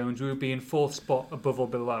Graham Jones, we would be in 4th spot above or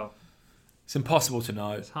below? It's impossible to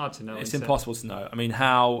know. It's hard to know. It's impossible to know. I mean,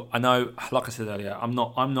 I know, like I said earlier, I'm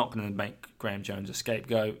not going to make Graham Jones a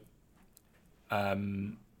scapegoat.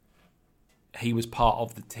 He was part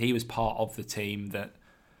of the team that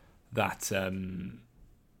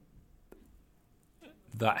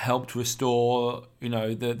helped restore,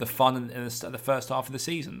 the fun in the first half of the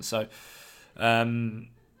season. So there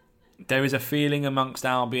is a feeling amongst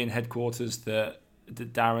Albion headquarters that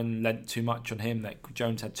Darren lent too much on him, that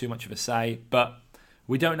Jones had too much of a say, but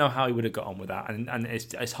we don't know how he would have got on with that, and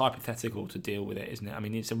it's hypothetical to deal with it, isn't it? I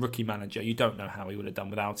mean, it's a rookie manager. You don't know how he would have done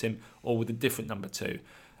without him or with a different number 2.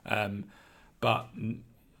 But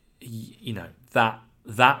that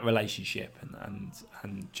that relationship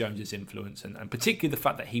and Jones's influence, and particularly the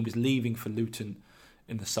fact that he was leaving for Luton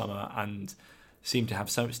in the summer and seemed to have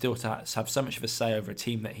so much of a say over a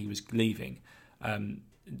team that he was leaving,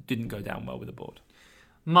 didn't go down well with the board.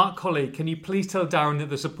 Mark Colley, can you please tell Darren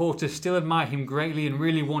that the supporters still admire him greatly and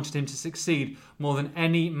really wanted him to succeed more than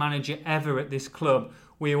any manager ever at this club?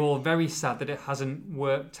 We are all very sad that it hasn't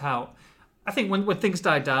worked out. I think when things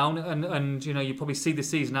die down and you probably see the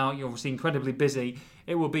season out, you're obviously incredibly busy,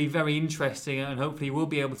 it will be very interesting, and hopefully we'll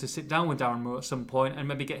be able to sit down with Darren Moore at some point and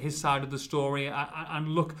maybe get his side of the story and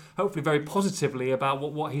look hopefully very positively about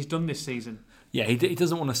what he's done this season. Yeah, he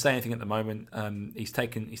doesn't want to say anything at the moment. He's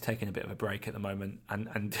taken a bit of a break at the moment,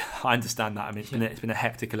 and I understand that. I mean, it's been a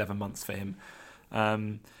hectic 11 months for him,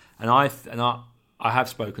 and I have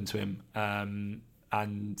spoken to him,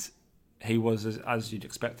 and he was as you'd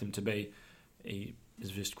expect him to be. He was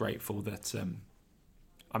just grateful that.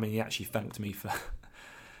 He actually thanked me for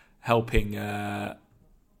helping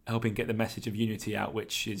get the message of unity out,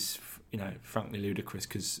 which is, frankly ludicrous,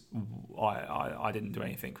 because I didn't do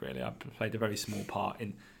anything really. I played a very small part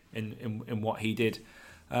in what he did,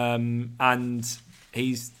 and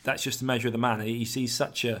that's just a measure of the man. He sees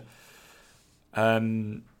such a,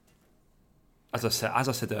 as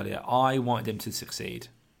I said earlier, I wanted him to succeed,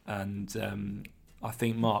 and I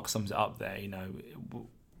think Mark sums it up there.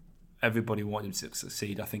 Everybody wanted him to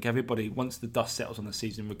succeed. I think everybody, once the dust settles on the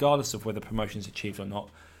season, regardless of whether promotion is achieved or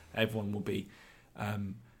not, everyone will be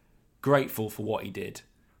grateful for what he did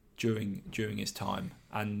during his time,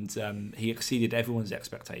 and he exceeded everyone's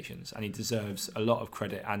expectations, and he deserves a lot of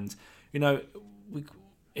credit. And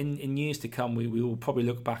in years to come, we will probably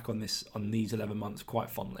look back on these 11 months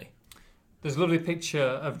quite fondly. There's a lovely picture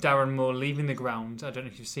of Darren Moore leaving the ground. I don't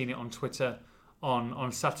know if you've seen it on Twitter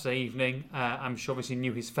on Saturday evening. I'm sure obviously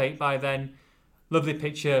knew his fate by then. Lovely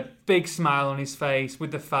picture, big smile on his face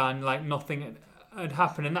with the fan, like nothing had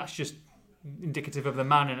happened, and that's just indicative of the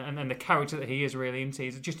man and the character that he is, really, isn't he?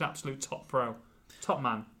 He's just an absolute top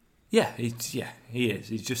man. Yeah, he is.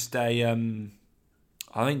 He's just a.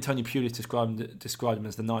 I think Tony Pulis described him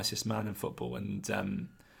as the nicest man in football, and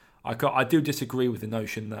I do disagree with the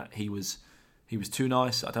notion that he was too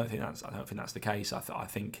nice. I don't think that's the case. I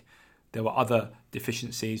think there were other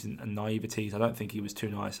deficiencies and naiveties. I don't think he was too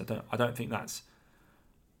nice. I don't think that's.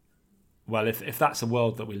 Well, if that's a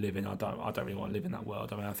world that we live in, I don't really want to live in that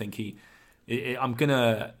world. I mean, I think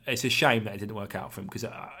it's a shame that it didn't work out for him, because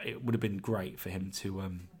it would have been great for him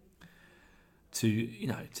to see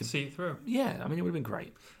it through. Yeah, I mean, it would have been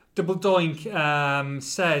great. Double Doink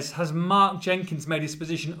says, has Mark Jenkins made his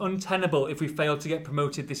position untenable if we fail to get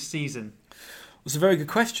promoted this season? It's a very good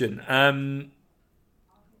question.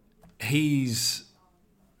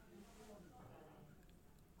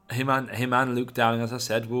 Him and Luke Dowling, as I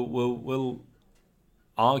said, will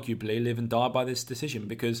arguably live and die by this decision,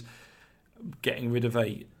 because getting rid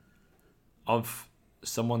of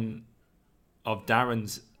someone of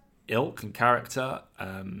Darren's ilk and character,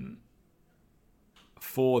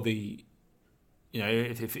 for the,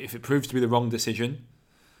 if it proves to be the wrong decision,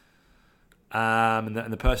 and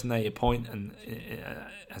the person they appoint and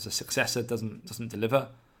as a successor doesn't deliver,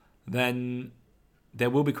 then there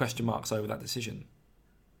will be question marks over that decision.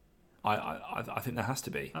 I think there has to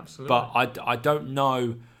be. Absolutely. But I don't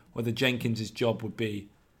know whether Jenkins' job would be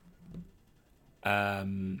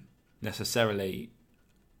necessarily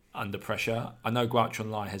under pressure. I know Groucho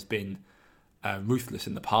Lai has been ruthless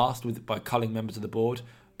in the past by culling members of the board,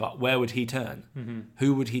 but where would he turn? Mm-hmm.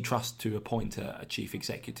 Who would he trust to appoint a chief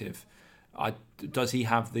executive? Does he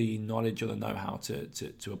have the knowledge or the know-how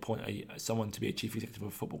to appoint someone to be a chief executive of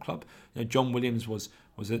a football club? John Williams was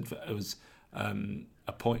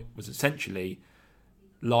essentially,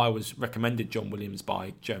 Lai was recommended John Williams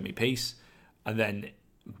by Jeremy Peace,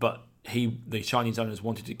 but the Chinese owners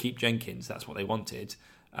wanted to keep Jenkins. That's what they wanted.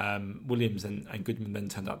 Williams and Goodman then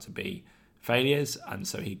turned out to be failures, and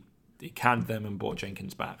so he canned them and brought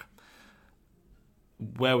Jenkins back.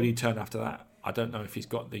 Where would he turn after that? I don't know if he's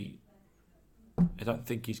got I don't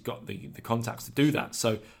think he's got the contacts to do that.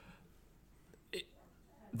 So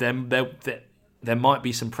there might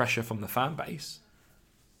be some pressure from the fan base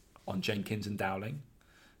on Jenkins and Dowling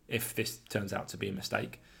if this turns out to be a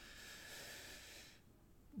mistake.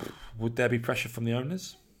 Would there be pressure from the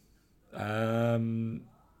owners? Not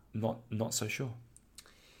so sure.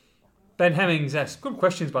 Ben Hemmings asks, good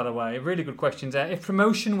questions, by the way, really good questions. If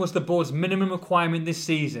promotion was the board's minimum requirement this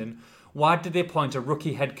season, why did they appoint a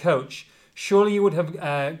rookie head coach? Surely you would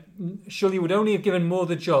only have given Moore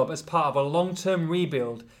the job as part of a long-term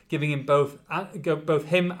rebuild, giving him both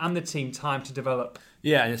him and the team time to develop.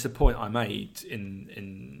 Yeah, and it's a point I made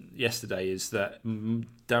in yesterday is that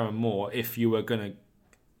Darren Moore, if you were going to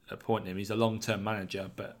appoint him, he's a long-term manager,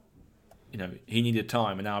 but he needed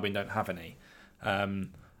time, and Albion don't have any.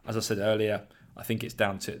 As I said earlier, I think it's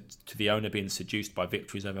down to the owner being seduced by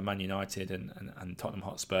victories over Man United and Tottenham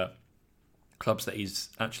Hotspur, clubs that he's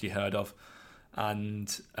actually heard of,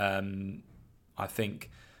 and I think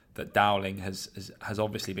that Dowling has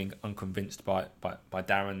obviously been unconvinced by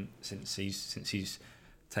Darren since he's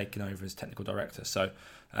taken over as technical director. So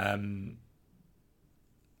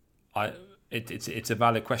it's a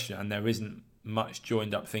valid question, and there isn't much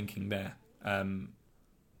joined up thinking there.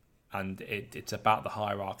 And it's about the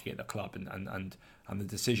hierarchy at the club and the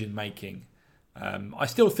decision making. I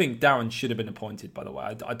still think Darren should have been appointed. By the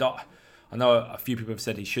way, I know a few people have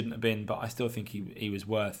said he shouldn't have been, but I still think he was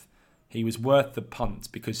worth the punt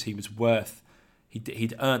because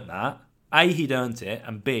he'd earned that. A, he'd earned it,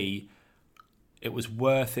 and B, it was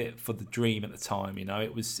worth it for the dream at the time.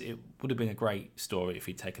 It would have been a great story if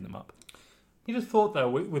he'd taken them up. You just thought though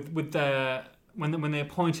with their when they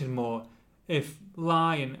appointed Moore, if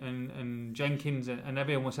Lai and Jenkins and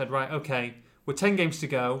everyone said, right, okay, we're 10 games to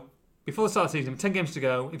go before the start of the season, 10 games to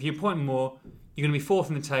go. If you appoint Moore, you're going to be fourth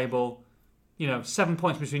in the table. 7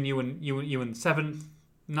 points between you and seventh,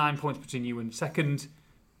 9 points between you and second.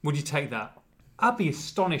 Would you take that? I'd be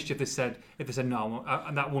astonished if they said no,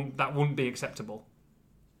 and that wouldn't be acceptable.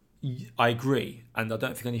 I agree, and I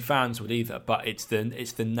don't think any fans would either. But it's the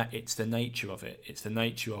nature of it. It's the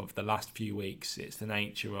nature of the last few weeks. It's the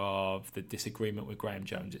nature of the disagreement with Graham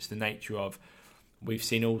Jones. It's the nature of we've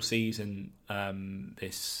seen all season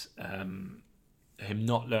this him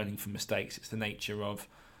not learning from mistakes. It's the nature of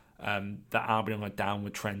that Albion on a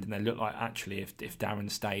downward trend, and they look like actually if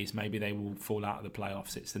Darren stays, maybe they will fall out of the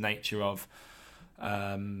playoffs. It's the nature of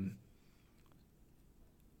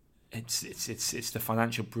it's the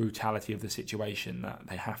financial brutality of the situation that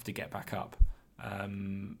they have to get back up.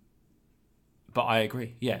 But I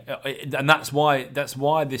agree, yeah, and that's why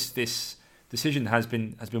this decision has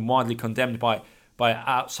been widely condemned by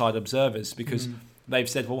outside observers because they've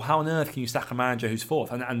said, well, how on earth can you sack a manager who's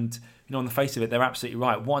fourth? And on the face of it, they're absolutely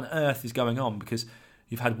right. What on earth is going on? Because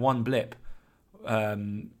you've had one blip,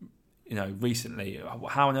 recently.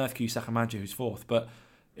 How on earth can you sack a manager who's fourth? But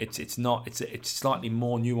it's not. It's slightly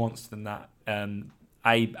more nuanced than that.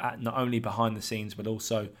 Not only behind the scenes, but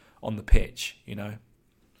also on the pitch.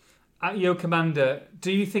 At Yo Commander,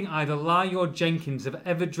 do you think either Lai or Jenkins have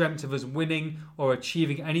ever dreamt of us winning or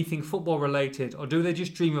achieving anything football related, or do they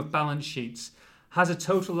just dream of balance sheets? Has a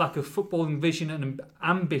total lack of footballing vision and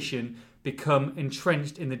ambition become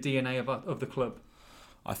entrenched in the DNA of the club?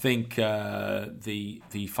 I think the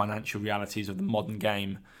financial realities of the modern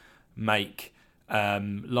game make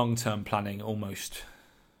long-term planning almost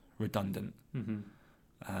redundant.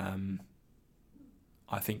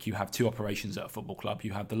 I think you have two operations at a football club.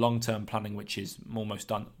 You have the long-term planning, which is almost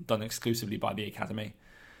done exclusively by the academy,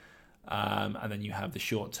 and then you have the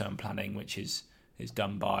short-term planning, which is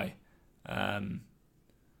done by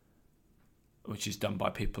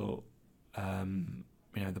people,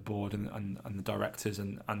 the board and the directors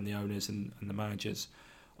and the owners and the managers.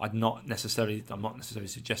 I'm not necessarily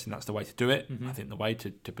suggesting that's the way to do it. I think the way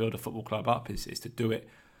to build a football club up is to do it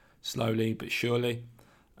slowly but surely.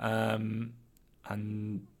 And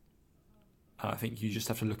I think you just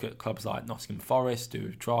have to look at clubs like Nottingham Forest who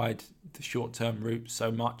have tried the short-term route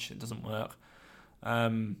so much it doesn't work.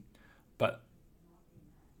 But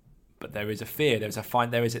there is a fear. There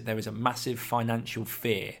is a massive financial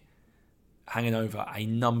fear hanging over a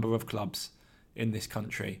number of clubs in this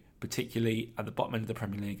country, particularly at the bottom end of the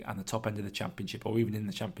Premier League and the top end of the Championship, or even in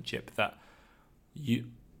the Championship, that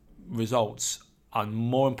results are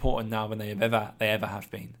more important now than they ever have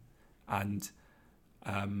been. And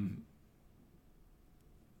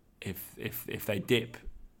if they dip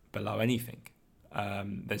below anything,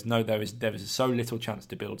 there is so little chance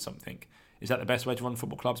to build something. Is that the best way to run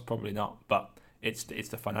football clubs? Probably not, but it's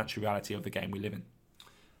the financial reality of the game we live in.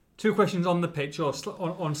 Two questions on the pitch or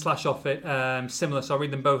on slash off it, similar, so I'll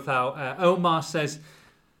read them both out. Omar says,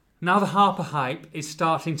 now the Harper hype is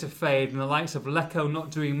starting to fade and the likes of Lecco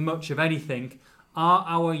not doing much of anything. Are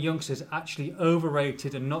our youngsters actually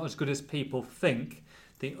overrated and not as good as people think?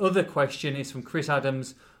 The other question is from Chris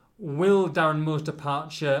Adams. Will Darren Moore's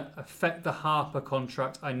departure affect the Harper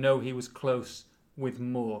contract? I know he was close with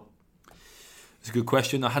Moore. It's a good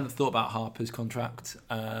question. I hadn't thought about Harper's contract.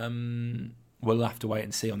 We'll have to wait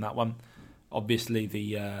and see on that one. Obviously,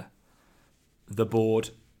 the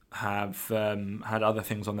board have had other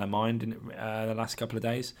things on their mind in the last couple of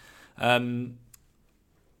days.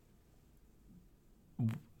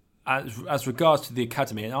 as regards to the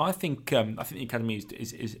academy, and I think the academy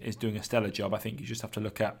is doing a stellar job. I think you just have to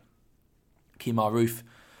look at Kemar Roofe,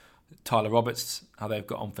 Tyler Roberts, how they've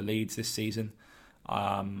got on for Leeds this season.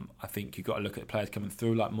 I think you've got to look at the players coming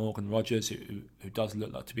through like Morgan Rogers, who does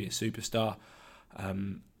look like to be a superstar.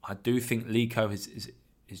 I do think Lico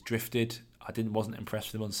has drifted. Wasn't impressed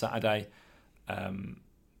with him on Saturday.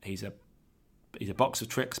 He's a box of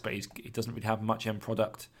tricks, but he doesn't really have much end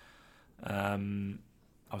product. I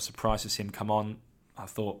was surprised to see him come on. I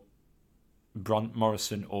thought Brunt,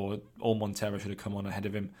 Morrison or Montero should have come on ahead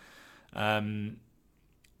of him. And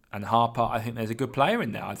Harper, I think there's a good player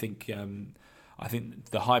in there. I think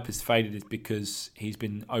the hype has faded is because he's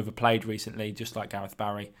been overplayed recently, just like Gareth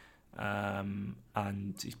Barry,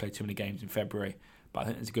 and he's played too many games in February. But I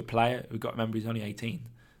think there's a good player. We've got to remember he's only 18.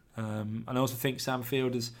 And I also think Sam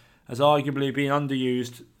Field has arguably been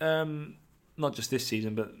underused, not just this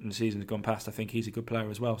season, but in the season that's gone past. I think he's a good player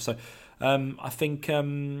as well. So I think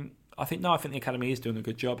the academy is doing a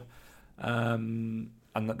good job.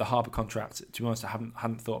 And the Harper contract, to be honest, I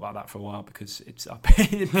hadn't thought about that for a while because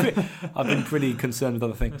I've been pretty concerned with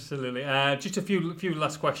other things. Absolutely. Just a few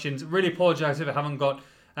last questions. Really apologise if I haven't got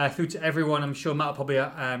through to everyone. I'm sure Matt will probably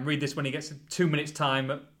read this when he gets 2 minutes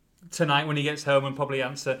time tonight when he gets home and probably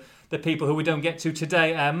answer the people who we don't get to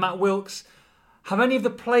today. Matt Wilkes, have any of the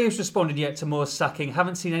players responded yet to Moore's sacking?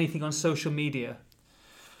 Haven't seen anything on social media.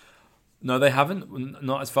 No, they haven't.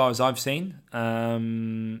 Not as far as I've seen.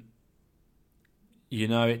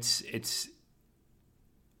 It's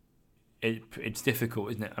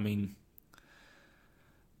difficult, isn't it? I mean,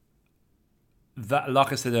 that,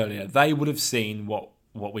 like I said earlier, they would have seen what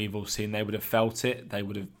we've all seen. They would have felt it. They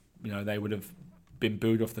would have been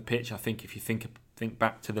booed off the pitch. I think if you think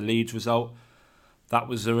back to the Leeds result, that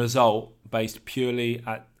was a result based purely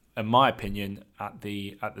in my opinion, at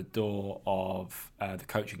the door of the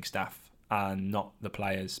coaching staff and not the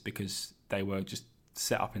players, because they were just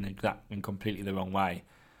set up in completely the wrong way.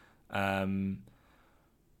 I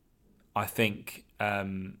think I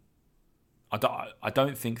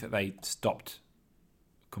don't think that they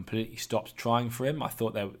completely stopped trying for him. I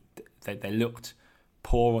thought they looked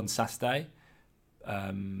poor on Saturday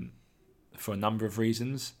for a number of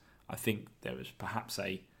reasons. I think there was perhaps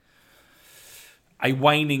a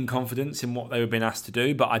waning confidence in what they were being asked to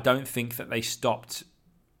do, but I don't think that they stopped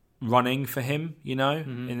running for him,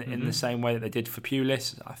 in the same way that they did for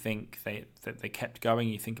Pulis. I think they kept going.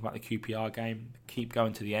 You think about the QPR game, keep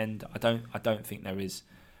going to the end. I don't think there is.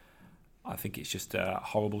 I think it's just a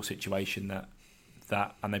horrible situation that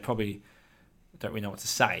and they probably don't really know what to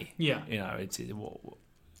say. Yeah,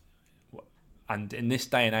 and in this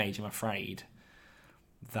day and age, I'm afraid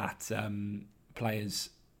that players,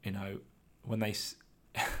 when they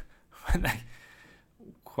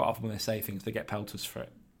quite often when they say things, they get pelters for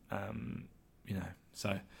it.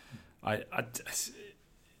 So I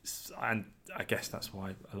guess that's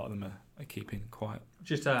why a lot of them are keeping quiet.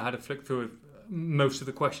 Just had a flick through of most of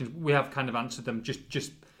the questions. We have kind of answered them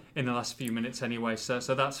just in the last few minutes anyway, so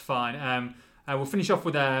that's fine. We'll finish off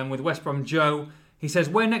with West Brom Joe. He says,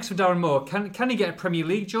 where next for Darren Moore? Can he get a Premier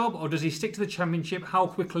League job, or does he stick to the Championship? How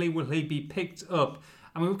quickly will he be picked up?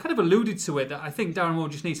 I mean, we've kind of alluded to it, that I think Darren Moore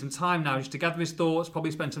just needs some time now just to gather his thoughts,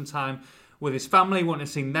 probably spend some time with his family, wanting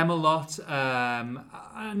to see them a lot, and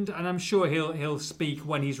I'm sure he'll speak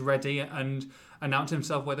when he's ready and announce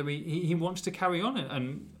himself whether he wants to carry on.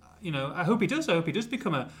 And I hope he does. I hope he does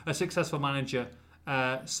become a successful manager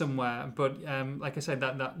somewhere. But like I said,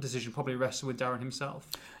 that decision probably rests with Darren himself.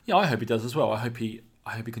 Yeah, I hope he does as well. I hope he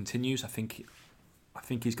continues. I think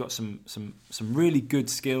he's got some really good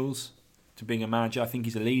skills to being a manager. I think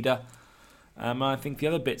he's a leader. I think the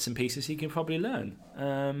other bits and pieces he can probably learn.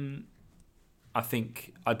 I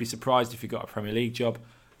think I'd be surprised if he got a Premier League job.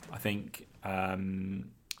 I think I don't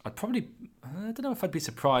know if I'd be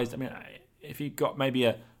surprised. I mean, if he got maybe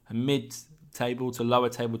a mid-table to lower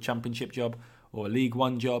table Championship job or a League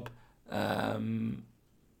One job, if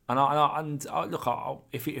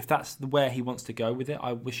that's where he wants to go with it,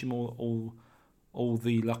 I wish him all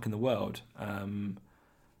the luck in the world.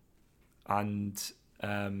 If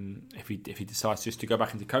he decides just to go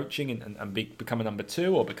back into coaching and become a number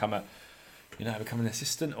two or become an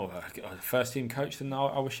assistant or a first team coach, then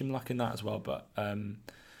I wish him luck in that as well. But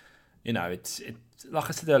it's like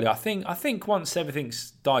I said earlier. I think once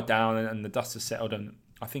everything's died down and the dust has settled, and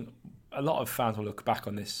I think a lot of fans will look back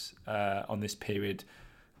on this period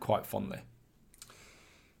quite fondly.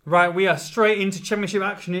 Right, we are straight into Championship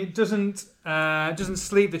action. It doesn't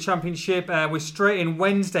sleep, the Championship. We're straight in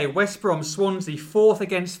Wednesday. West Brom, Swansea, 4th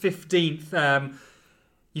against 15th.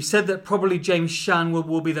 You said that probably James Shan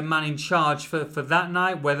will be the man in charge for that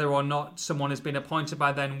night. Whether or not someone has been appointed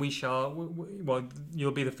by then, we shall. Well,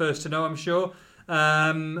 you'll be the first to know, I'm sure.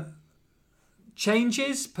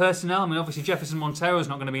 Changes, personnel. I mean, obviously Jefferson Montero is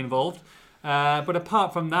not going to be involved. But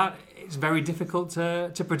apart from that, it's very difficult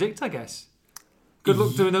to predict, I guess. Good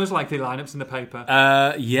luck doing those likely lineups in the paper.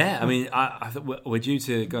 Yeah, I mean, I thought we're due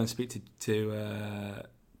to go and speak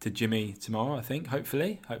to Jimmy tomorrow, I think,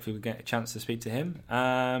 hopefully we get a chance to speak to him.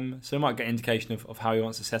 So we might get an indication of how he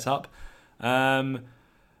wants to set up.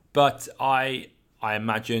 But I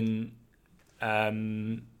imagine, well,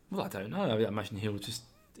 I don't know. I imagine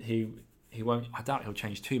he won't. I doubt he'll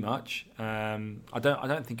change too much. I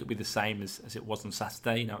don't think it'll be the same as it was on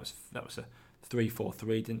Saturday. That was a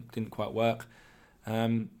 3-4-3. Didn't quite work.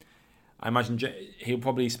 I imagine he'll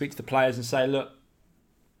probably speak to the players and say, look,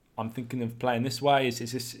 I'm thinking of playing this way. Is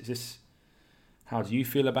this? How do you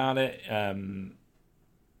feel about it? Do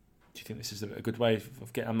you think this is a good way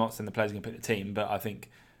of getting? I'm not saying the players are going to pick the team, but I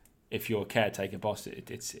think if you're a caretaker boss,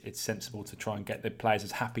 it's sensible to try and get the players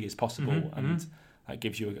as happy as possible, and that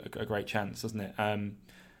gives you a great chance, doesn't it?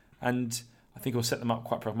 And I think he'll set them up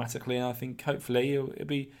quite pragmatically, and I think hopefully it'll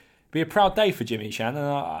be a proud day for Jimmy Shan, and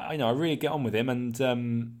I really get on with him,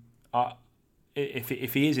 and if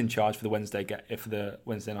he is in charge for the Wednesday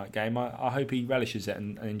night game, I hope he relishes it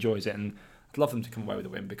and enjoys it, and I'd love them to come away with a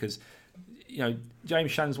win because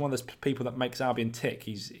James Shan's one of those people that makes Albion tick.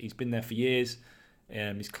 He's been there for years,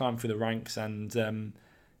 he's climbed through the ranks, and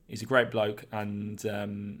he's a great bloke, and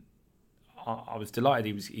I was delighted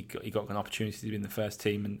he got an opportunity to be in the first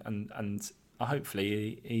team, and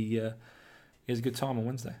hopefully he has a good time on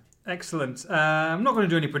Wednesday. Excellent. I'm not going to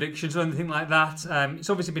do any predictions or anything like that. It's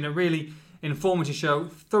obviously been a really informative show.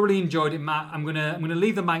 Thoroughly enjoyed it, Matt. I'm gonna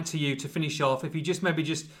leave the mic to you to finish off. If you just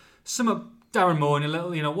sum up Darren Moore in a little,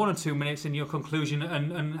 1 or 2 minutes in your conclusion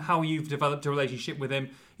and how you've developed a relationship with him,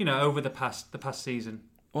 over the past season.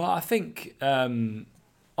 Well, I think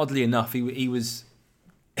oddly enough, he was.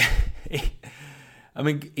 I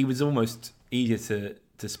mean, he was almost easier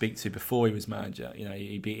to speak to before he was manager.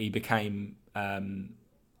 He became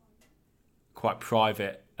quite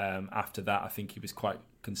private after that. I think he was quite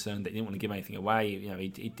concerned that he didn't want to give anything away.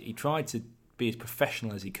 He tried to be as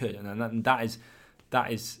professional as he could, and that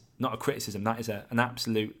is not a criticism. That is an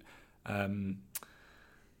absolute. That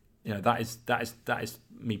is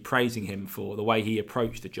me praising him for the way he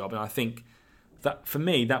approached the job, and I think that for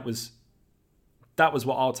me that was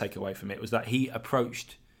what I'll take away from it, was that he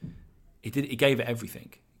approached. He gave it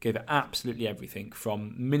everything. Gave it absolutely everything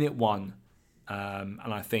from minute one, and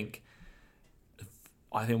I think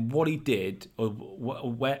what he did, or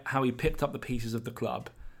how he picked up the pieces of the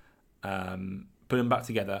club, put them back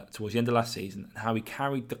together towards the end of last season, and how he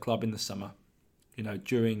carried the club in the summer.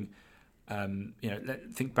 During,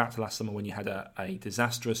 think back to last summer when you had a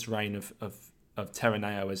disastrous reign of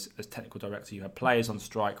Tereneo as technical director. You had players on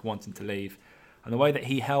strike wanting to leave, and the way that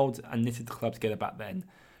he held and knitted the club together back then.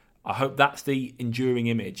 I hope that's the enduring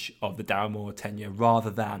image of the Darren Moore tenure, rather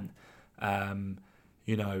than,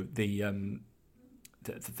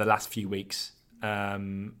 the last few weeks.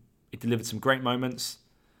 He delivered some great moments.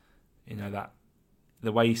 That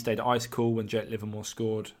the way he stayed ice cool when Jake Livermore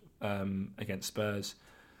scored against Spurs.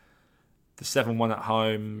 The 7-1 at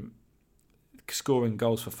home, scoring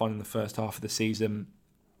goals for fun in the first half of the season,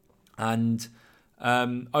 and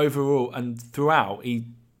overall and throughout, he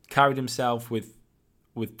carried himself with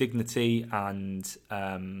dignity and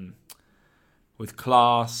with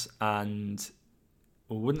class, and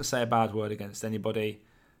I wouldn't say a bad word against anybody.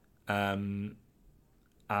 And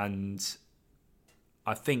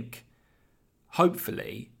I think,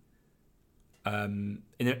 hopefully,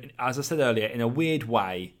 as I said earlier, in a weird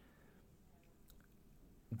way,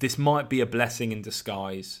 this might be a blessing in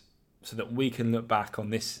disguise, so that we can look back on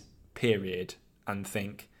this period and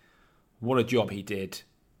think, what a job he did.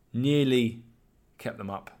 Nearly kept them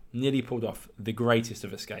up, nearly pulled off the greatest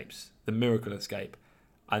of escapes, the miracle escape,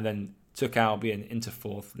 and then took Albion into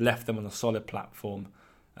fourth, left them on a solid platform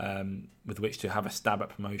with which to have a stab at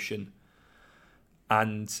promotion.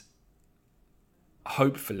 And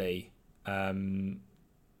hopefully, in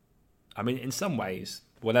some ways,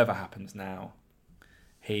 whatever happens now,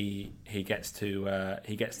 he gets to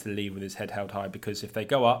leave with his head held high, because if they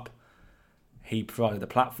go up, he provided a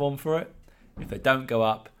platform for it. If they don't go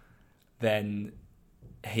up, then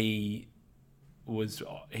you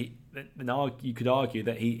could argue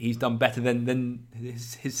that he's done better than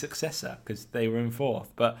his successor, because they were in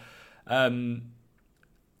fourth. But I'm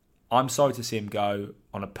sorry to see him go.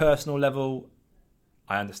 On a personal level,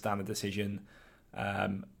 I understand the decision.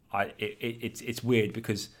 It's weird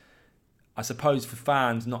because I suppose for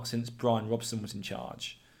fans, not since Brian Robson was in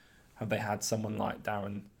charge, have they had someone like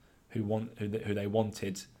Darren who they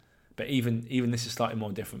wanted. But even this is slightly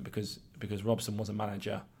more different because Robson was a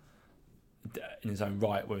manager in his own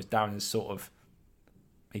right, whereas Darren is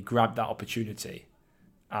he grabbed that opportunity,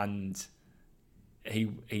 and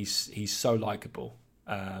he's so likeable,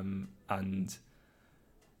 and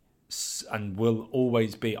will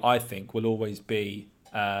always be. I think will always be.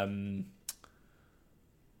 I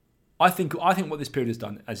think what this period has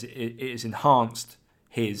done is it has enhanced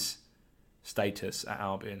his status at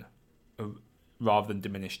Albion rather than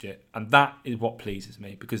diminished it, and that is what pleases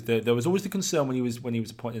me, because there was always the concern when he was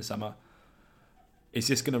appointed in the summer. Is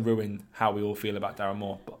this going to ruin how we all feel about Darren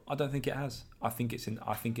Moore? But I don't think it has. I think it's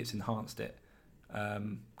enhanced it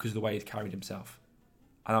because of the way he's carried himself,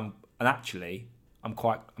 and I'm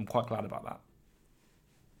quite glad about that.